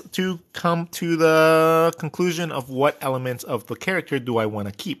step is to come to the conclusion of what elements of the character do I want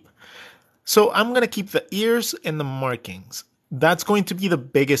to keep. So I'm going to keep the ears and the markings. That's going to be the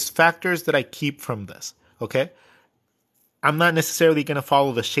biggest factors that I keep from this, okay? I'm not necessarily going to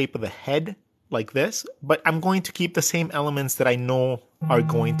follow the shape of the head like this, but I'm going to keep the same elements that I know are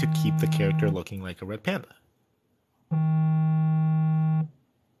going to keep the character looking like a red panda.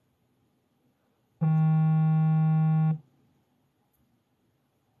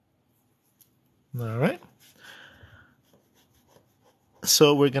 All right.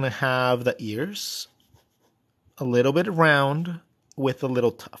 So we're going to have the ears a little bit round with the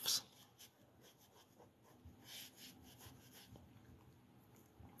little tufts.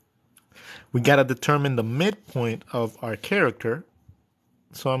 We got to determine the midpoint of our character.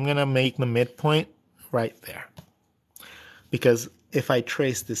 So I'm going to make the midpoint right there. Because if I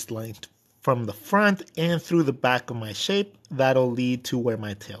trace this line from the front and through the back of my shape, that'll lead to where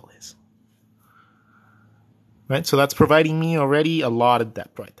my tail is. Right? So that's providing me already a lot of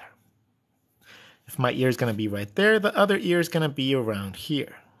depth right there. If my ear is going to be right there, the other ear is going to be around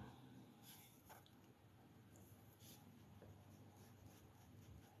here.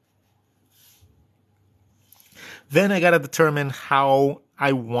 Then I got to determine how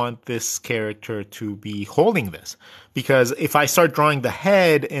I want this character to be holding this. Because if I start drawing the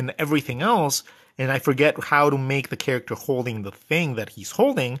head and everything else, and I forget how to make the character holding the thing that he's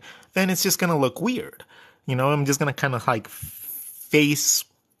holding, then it's just going to look weird. You know, I'm just going to kind of like face,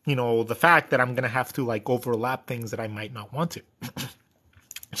 you know, the fact that I'm going to have to like overlap things that I might not want to.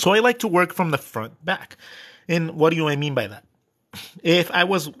 So I like to work from the front back. And what do I mean by that? If I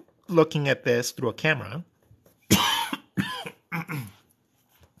was looking at this through a camera,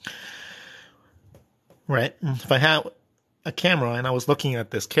 right? If I had a camera and I was looking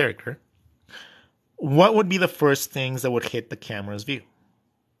at this character, what would be the first things that would hit the camera's view?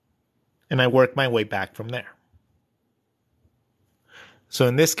 And I work my way back from there. So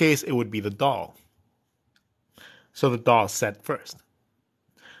in this case, it would be the doll. So the doll is set first.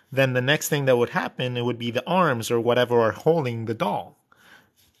 Then the next thing that would happen, it would be the arms or whatever are holding the doll.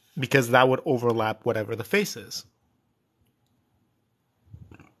 Because that would overlap whatever the face is.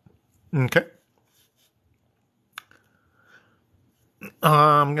 Okay.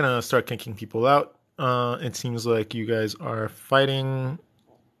 I'm going to start kicking people out. It seems like you guys are fighting.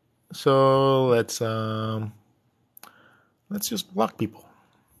 So let's just block people.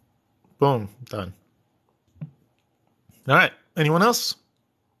 Boom, done. All right. Anyone else?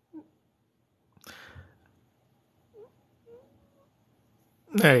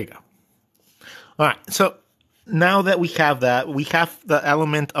 There you go. All right. So now that we have that, we have the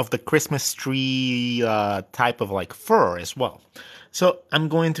element of the Christmas tree type of like fur as well. So I'm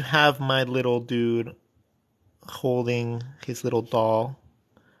going to have my little dude holding his little doll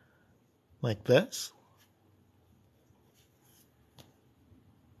like this.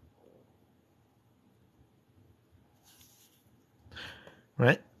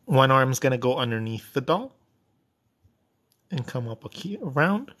 Right? One arm's going to go underneath the doll and come up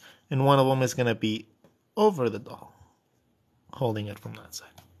around. And one of them is going to be over the doll, holding it from that side.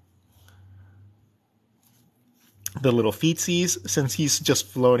 The little feetsies, since he's just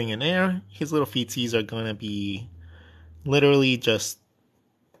floating in air, his little feetsies are going to be literally just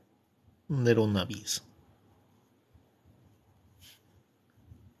little nubbies.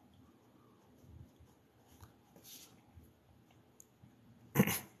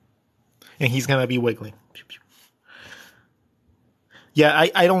 And he's going to be wiggling. Yeah,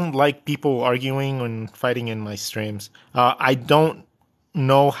 I don't like people arguing and fighting in my streams. I don't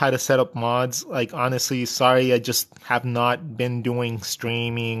know how to set up mods. Like, honestly, sorry, I just have not been doing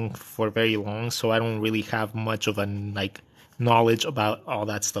streaming for very long, so I don't really have much of a like knowledge about all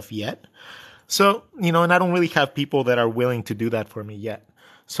that stuff yet. So, you know, and I don't really have people that are willing to do that for me yet.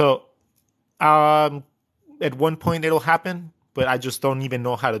 So, at one point it'll happen, but I just don't even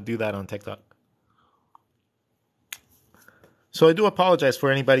know how to do that on TikTok. So I do apologize for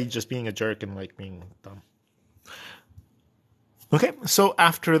anybody just being a jerk and like being dumb. Okay, so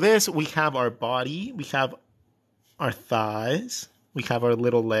after this, we have our body, we have our thighs, we have our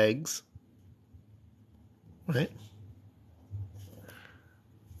little legs, right?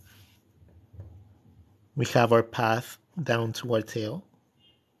 We have our path down to our tail.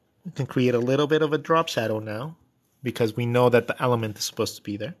 We can create a little bit of a drop shadow now because we know that the element is supposed to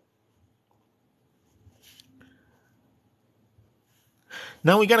be there.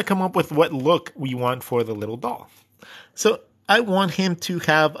 Now we got to come up with what look we want for the little doll. So I want him to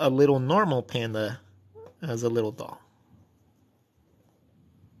have a little normal panda as a little doll.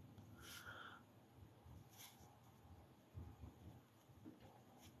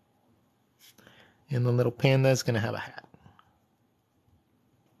 And the little panda is going to have a hat.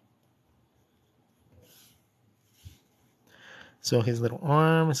 So his little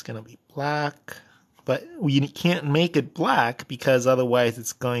arm is going to be black. But we can't make it black because otherwise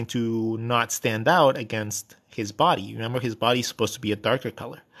it's going to not stand out against his body. Remember, his body is supposed to be a darker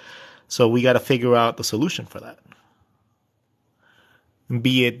color. So we got to figure out the solution for that.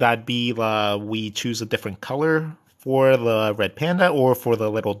 Be it that we choose a different color for the red panda or for the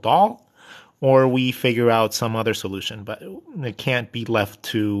little doll, or we figure out some other solution. But it can't be left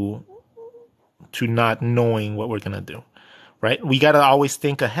to not knowing what we're going to do. Right? We got to always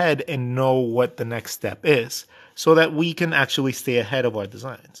think ahead and know what the next step is so that we can actually stay ahead of our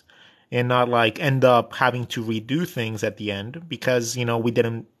designs and not like end up having to redo things at the end because, we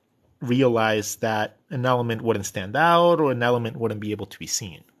didn't realize that an element wouldn't stand out or an element wouldn't be able to be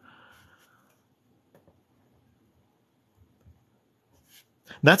seen.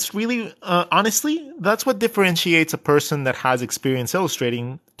 That's really, honestly, that's what differentiates a person that has experience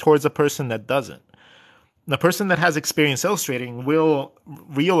illustrating towards a person that doesn't. The person that has experience illustrating will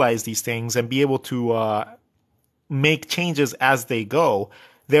realize these things and be able to make changes as they go,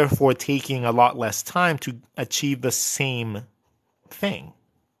 therefore taking a lot less time to achieve the same thing.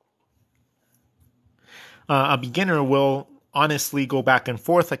 A beginner will honestly go back and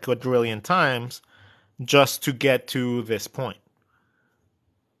forth a quadrillion times just to get to this point.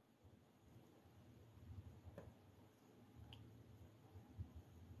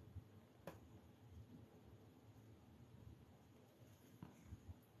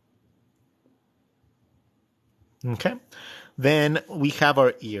 Okay, then we have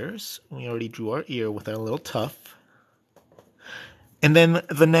our ears. We already drew our ear with our little tuft. And then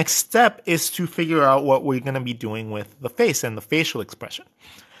the next step is to figure out what we're going to be doing with the face and the facial expression.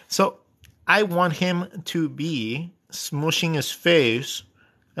 So I want him to be smooshing his face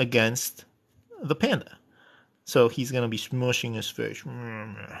against the panda. So he's going to be smooshing his face,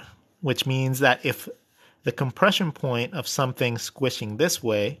 which means that if the compression point of something squishing this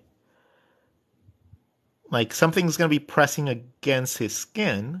way, like something's going to be pressing against his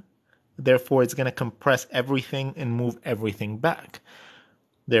skin, therefore it's going to compress everything and move everything back.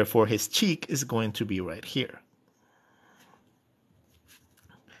 Therefore his cheek is going to be right here.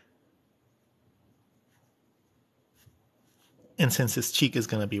 And since his cheek is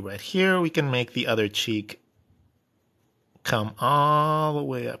going to be right here, we can make the other cheek come all the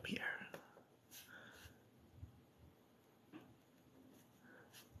way up here.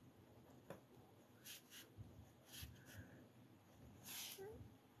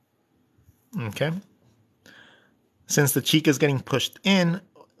 Okay. Since the cheek is getting pushed in,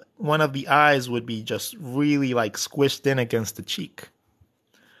 one of the eyes would be just really like squished in against the cheek.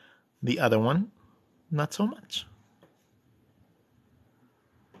 The other one, not so much.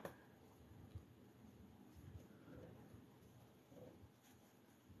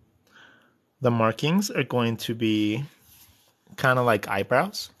 The markings are going to be kind of like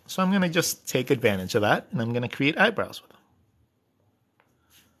eyebrows. So I'm going to just take advantage of that and I'm going to create eyebrows with them.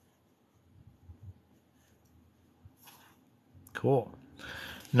 Cool.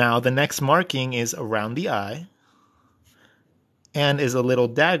 Now the next marking is around the eye and is a little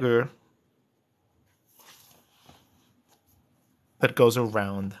dagger that goes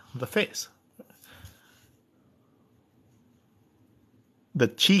around the face. The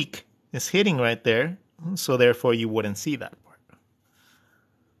cheek is hitting right there, so therefore you wouldn't see that part.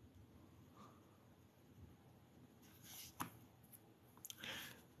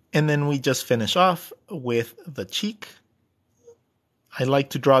 And then we just finish off with the cheek. I like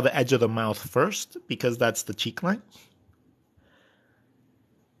to draw the edge of the mouth first because that's the cheek line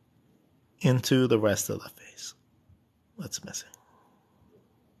into the rest of the face. What's missing?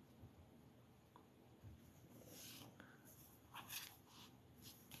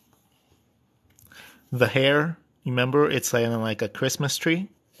 The hair, remember, it's like a Christmas tree.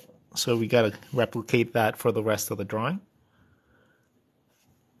 So we got to replicate that for the rest of the drawing.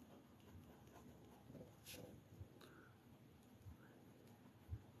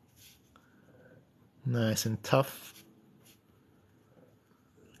 Nice and tough.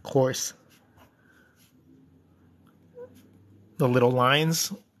 Coarse. The little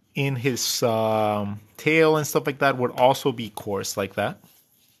lines in his tail and stuff like that would also be coarse like that.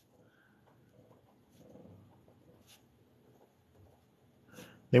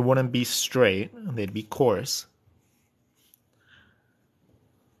 They wouldn't be straight, they'd be coarse.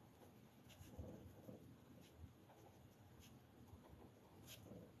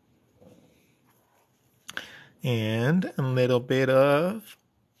 And a little bit of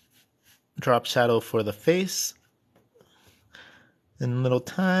drop shadow for the face. And little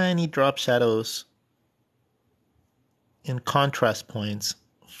tiny drop shadows and contrast points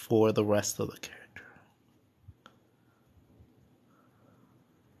for the rest of the character.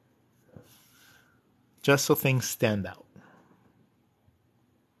 Just so things stand out.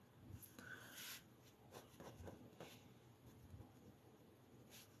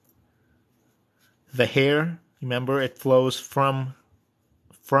 The hair, remember, it flows from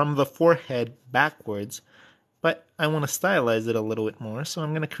the forehead backwards, but I want to stylize it a little bit more, so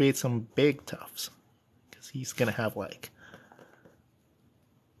I'm going to create some big tufts, because he's going to have like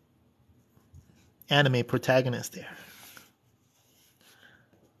anime protagonist there.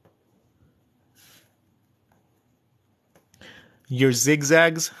 Your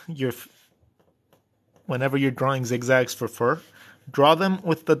zigzags, whenever you're drawing zigzags for fur, draw them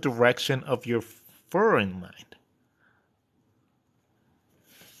with the direction of your fur in mind.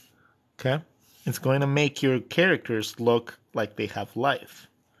 Okay? It's going to make your characters look like they have life.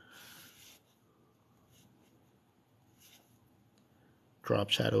 Drop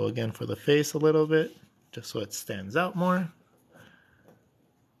shadow again for the face a little bit, just so it stands out more.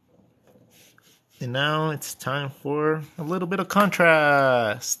 And now it's time for a little bit of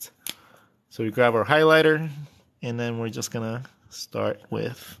contrast. So we grab our highlighter, and then we're just gonna start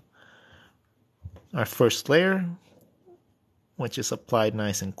with our first layer, which is applied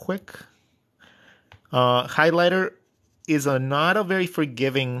nice and quick. Highlighter is not a very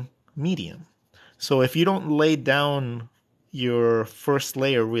forgiving medium. So if you don't lay down your first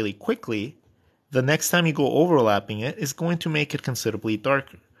layer really quickly, the next time you go overlapping it is going to make it considerably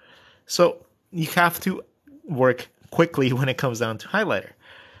darker. So you have to work quickly when it comes down to highlighter.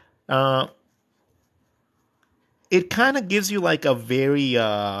 It kind of gives you like a very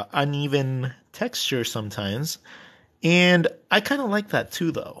uneven texture sometimes. And I kind of like that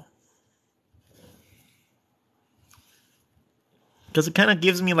too, though. Because it kind of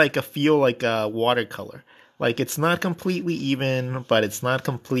gives me like a feel like a watercolor. Like it's not completely even, but it's not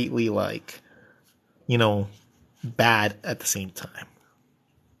completely like, bad at the same time.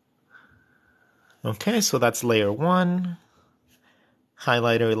 Okay, so that's layer 1.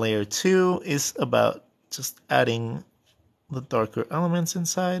 Highlighter layer 2 is about just adding the darker elements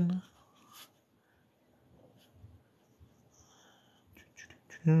inside.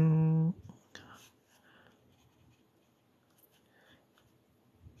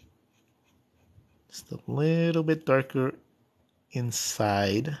 Just a little bit darker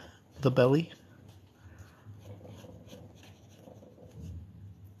inside the belly.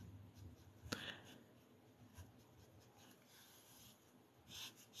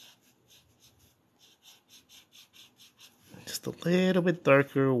 Just a little bit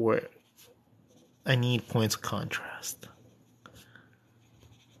darker where I need points of contrast.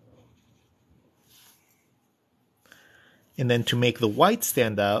 And then to make the white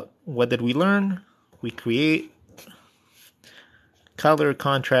stand out, what did we learn? We create color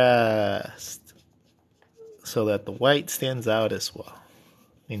contrast so that the white stands out as well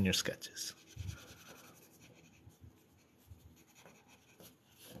in your sketches.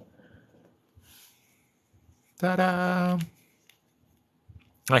 Ta-da!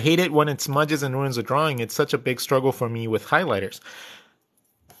 I hate it when it smudges and ruins the drawing. It's such a big struggle for me with highlighters.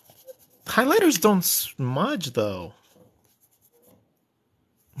 Highlighters don't smudge, though.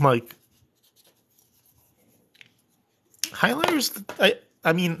 Like, highlighters,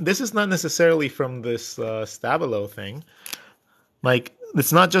 I mean, this is not necessarily from this Stabilo thing. Like,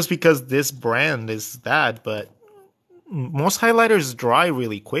 it's not just because this brand is that, but most highlighters dry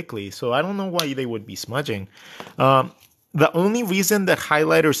really quickly, so I don't know why they would be smudging. The only reason that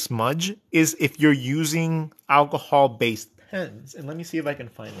highlighters smudge is if you're using alcohol-based pens. And let me see if I can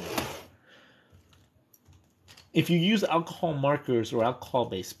find one. If you use alcohol markers or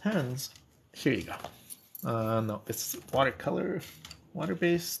alcohol-based pens, here you go. No, it's watercolor,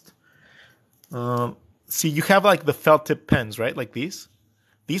 water-based. See, you have like the felt tip pens, right? Like these.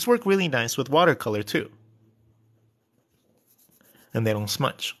 These work really nice with watercolor too. And they don't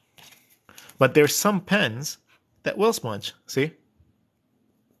smudge. But there's some pens that will smudge, see?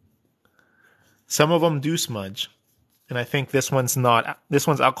 Some of them do smudge. And I think this one's not, this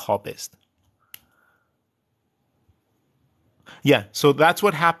one's alcohol-based. Yeah, so that's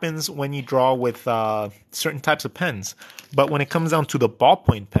what happens when you draw with certain types of pens. But when it comes down to the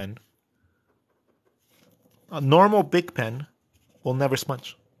ballpoint pen, a normal big pen will never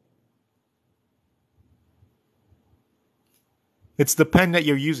smudge. It's the pen that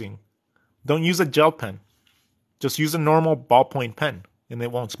you're using. Don't use a gel pen. Just use a normal ballpoint pen, and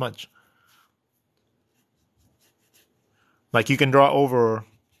it won't smudge. Like you can draw over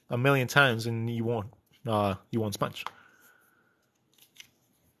a million times and you won't smudge.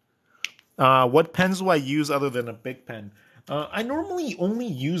 What pens do I use other than a big pen? I normally only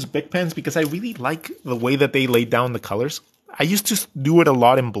use big pens because I really like the way that they lay down the colors. I used to do it a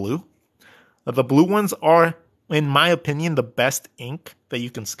lot in blue. The blue ones are, in my opinion, the best ink that you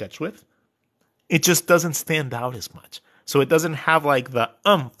can sketch with. It just doesn't stand out as much. So it doesn't have like the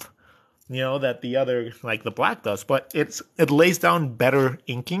that the other, like the black does, but it lays down better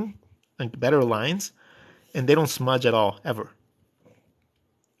inking and better lines, and they don't smudge at all, ever.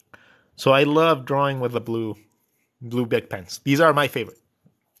 So I love drawing with the blue big pens. These are my favorite.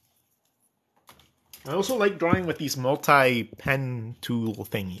 I also like drawing with these multi-pen tool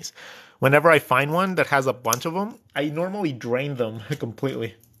thingies. Whenever I find one that has a bunch of them, I normally drain them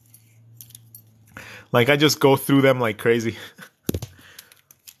completely. Like I just go through them like crazy.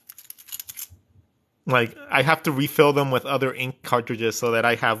 Like I have to refill them with other ink cartridges so that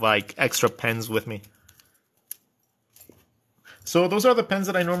I have like extra pens with me. So those are the pens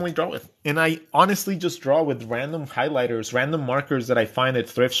that I normally draw with. And I honestly just draw with random highlighters, random markers that I find at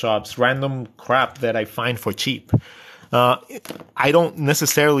thrift shops, random crap that I find for cheap. I don't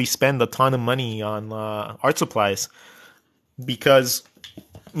necessarily spend a ton of money on art supplies because,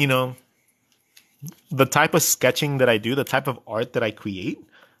 the type of sketching that I do, the type of art that I create,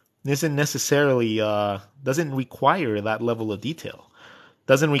 isn't necessarily, doesn't require that level of detail.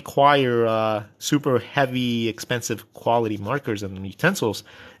 Doesn't require super heavy, expensive quality markers and utensils.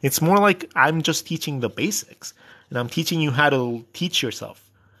 It's more like I'm just teaching the basics. And I'm teaching you how to teach yourself,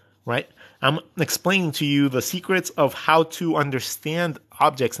 right? I'm explaining to you the secrets of how to understand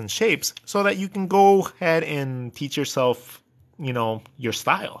objects and shapes so that you can go ahead and teach yourself, your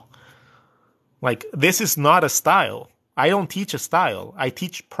style. Like, this is not a style. I don't teach a style. I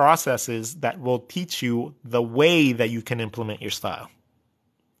teach processes that will teach you the way that you can implement your style.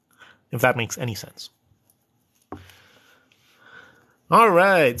 If that makes any sense. All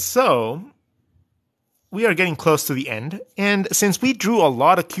right, so we are getting close to the end. And since we drew a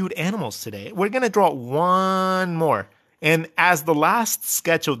lot of cute animals today, we're going to draw one more. And as the last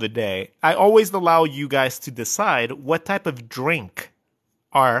sketch of the day, I always allow you guys to decide what type of drink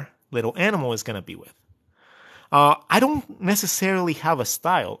our little animal is going to be with. I don't necessarily have a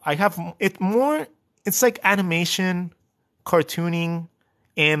style. I have it's like animation, cartooning,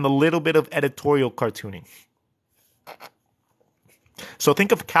 and a little bit of editorial cartooning. So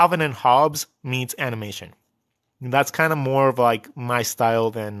think of Calvin and Hobbes meets animation. And that's kind of more of like my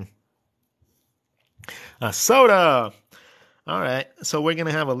style than a soda. All right, so we're going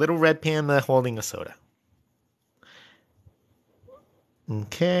to have a little red panda holding a soda.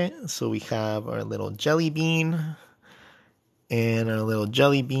 Okay, so we have our little jelly bean. And our little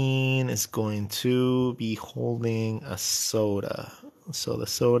jelly bean is going to be holding a soda. So the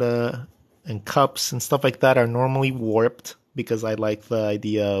soda and cups and stuff like that are normally warped because I like the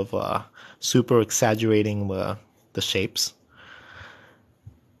idea of super exaggerating the shapes.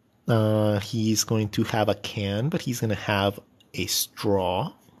 He's going to have a can, but he's going to have a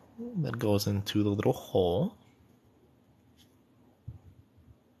straw that goes into the little hole.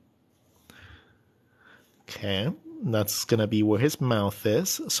 Okay, that's going to be where his mouth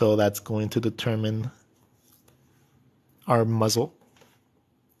is. So that's going to determine our muzzle.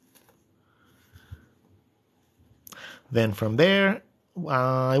 Then from there,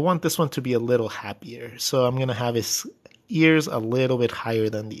 I want this one to be a little happier. So I'm going to have his ears a little bit higher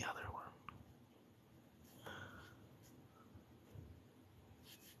than the other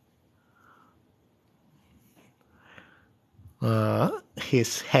one.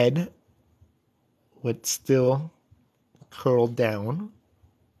 His head would still curl down.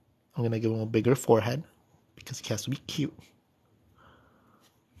 I'm going to give him a bigger forehead because he has to be cute.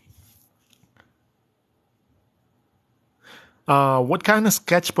 What kind of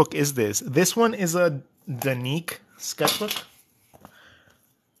sketchbook is this? This one is a Danique sketchbook.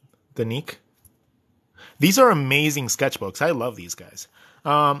 Danique. These are amazing sketchbooks. I love these guys.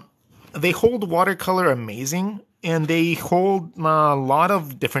 They hold watercolor amazing, and they hold a lot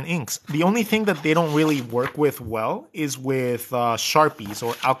of different inks. The only thing that they don't really work with well is with Sharpies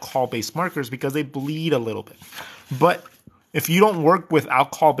or alcohol-based markers because they bleed a little bit. But if you don't work with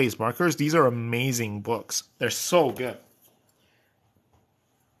alcohol-based markers, these are amazing books. They're so good.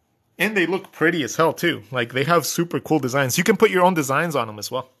 And they look pretty as hell, too. Like, they have super cool designs. You can put your own designs on them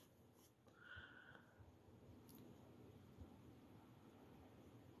as well.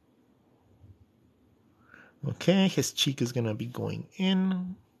 Okay, his cheek is going to be going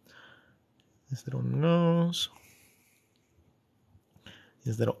in. His little nose.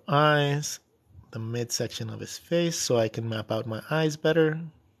 His little eyes. the midsection of his face so I can map out my eyes better.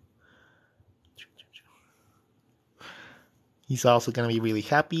 He's also going to be really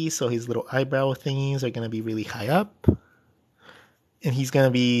happy, so his little eyebrow thingies are going to be really high up. And he's going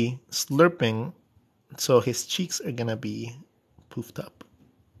to be slurping, so his cheeks are going to be poofed up.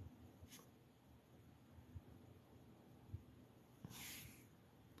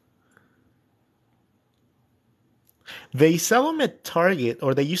 They sell them at Target,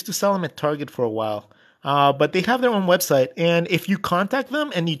 or they used to sell them at Target for a while. But they have their own website, and if you contact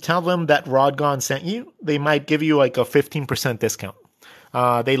them and you tell them that Rodgon sent you, they might give you like a 15% discount.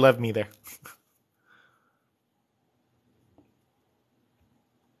 They love me there.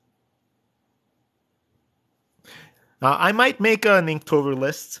 I might make an Inktober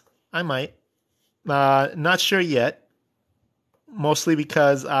list. I might. Not sure yet. Mostly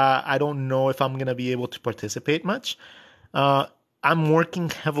because I don't know if I'm going to be able to participate much. I'm working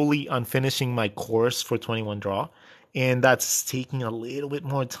heavily on finishing my course for 21 Draw, and that's taking a little bit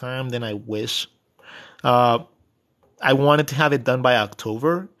more time than I wish. I wanted to have it done by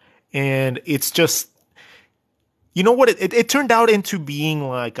October, and it's just, you know what? It turned out into being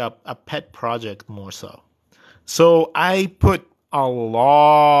like a pet project more so. So I put a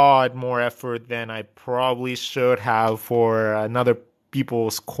lot more effort than I probably should have for another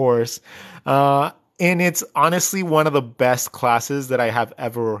people's course. And it's honestly one of the best classes that I have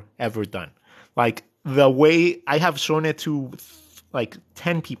ever done. Like the way I have shown it to like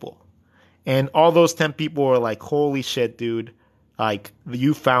 10 people, and all those 10 people are like, holy shit, dude. Like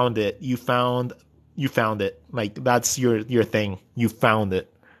you found it. You found it. Like that's your thing. You found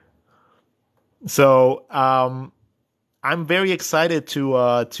it. So, I'm very excited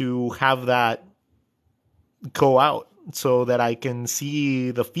to have that go out so that I can see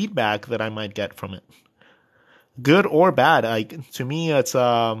the feedback that I might get from it, good or bad. To me, it's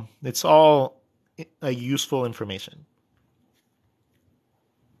all a useful information,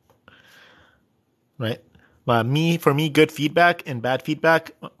 right? For me, good feedback and bad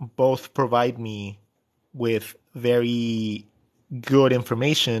feedback both provide me with very good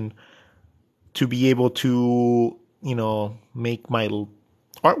information to be able to, make my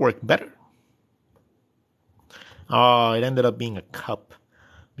artwork better. Oh, it ended up being a cup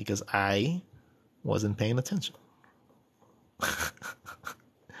because I wasn't paying attention.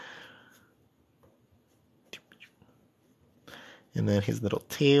 And then his little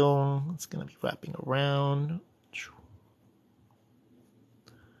tail, it's going to be wrapping around.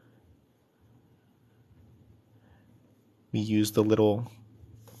 We use the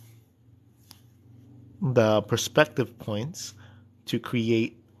perspective points to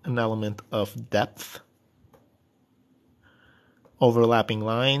create an element of depth. Overlapping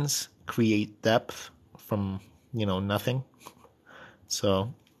lines create depth from, nothing.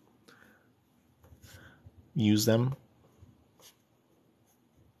 So use them.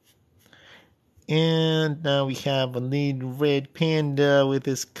 And now we have a little red panda with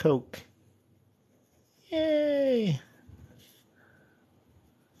his Coke. Yay!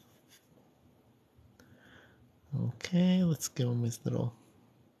 Okay, let's give him his little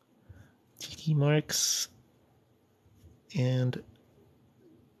tiki marks and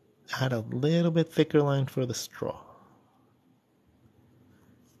add a little bit thicker line for the straw.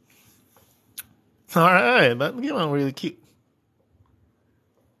 All right, that came out really cute.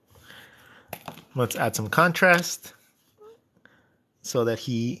 Let's add some contrast so that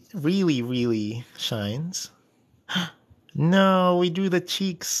he really, really shines. No, we drew the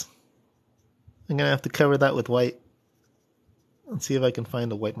cheeks. I'm going to have to cover that with white. Let's see if I can find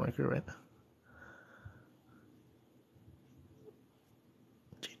a white marker right now.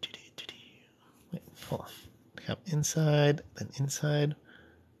 Wait, hold on. Have inside, then inside.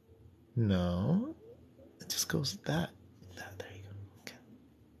 No. It just goes that. There you go. Okay.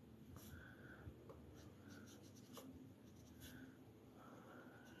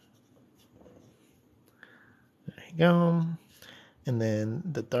 There you go. And then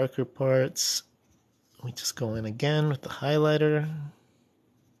the darker parts, we just go in again with the highlighter.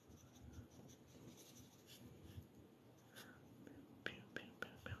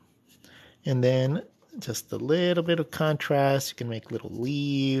 And then just a little bit of contrast. You can make little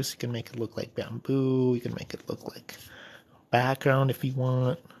leaves. You can make it look like bamboo. You can make it look like a background if you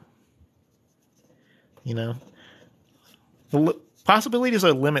want. The possibilities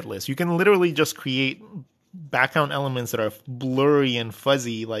are limitless. You can literally just create background elements that are blurry and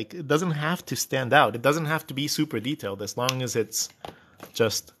fuzzy. Like, it doesn't have to stand out. It doesn't have to be super detailed as long as it's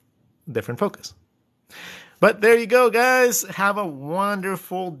just different focus. But there you go, guys. Have a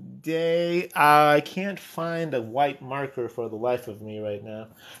wonderful day. I can't find a white marker for the life of me right now.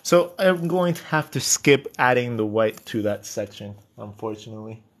 So I'm going to have to skip adding the white to that section,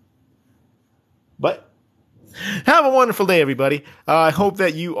 unfortunately. But have a wonderful day, everybody. I hope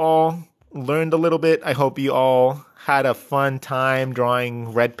that you all learned a little bit. I hope you all had a fun time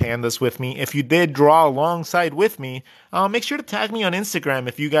drawing red pandas with me. If you did draw alongside with me, make sure to tag me on Instagram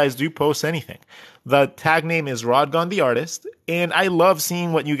if you guys do post anything. The tag name is Rodgon the Artist, and I love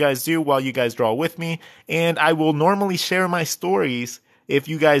seeing what you guys do while you guys draw with me, and I will normally share my stories if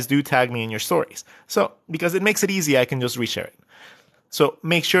you guys do tag me in your stories. So, because it makes it easy, I can just reshare it. So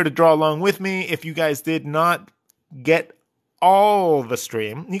make sure to draw along with me. If you guys did not get all the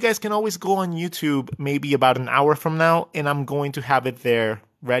stream, you guys can always go on YouTube maybe about an hour from now, and I'm going to have it there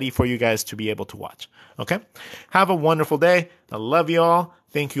ready for you guys to be able to watch. Okay? Have a wonderful day. I love you all.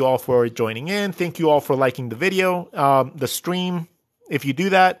 Thank you all for joining in. Thank you all for liking the video, the stream. If you do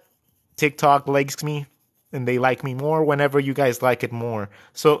that, TikTok likes me, and they like me more whenever you guys like it more.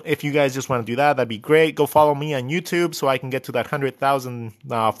 So if you guys just want to do that, that'd be great. Go follow me on YouTube so I can get to that 100,000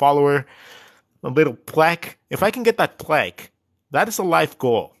 follower. A little plaque. If I can get that plaque, that is a life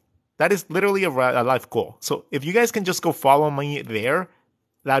goal. That is literally a life goal. So if you guys can just go follow me there,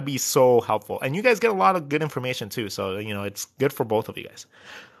 that'd be so helpful. And you guys get a lot of good information too. So, it's good for both of you guys.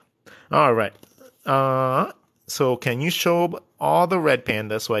 All right. So can you show all the red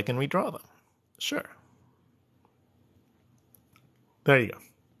pandas so I can redraw them? Sure. There you go.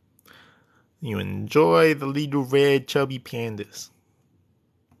 You enjoy the little red chubby pandas.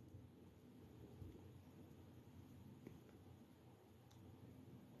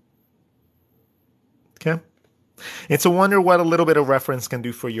 Okay. It's a wonder what a little bit of reference can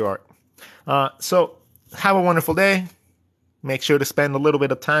do for your art. So have a wonderful day. Make sure to spend a little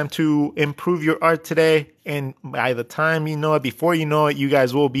bit of time to improve your art today. And by the time you know it, before you know it, you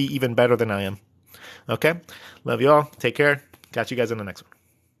guys will be even better than I am. Okay. Love you all. Take care. Catch you guys in the next one.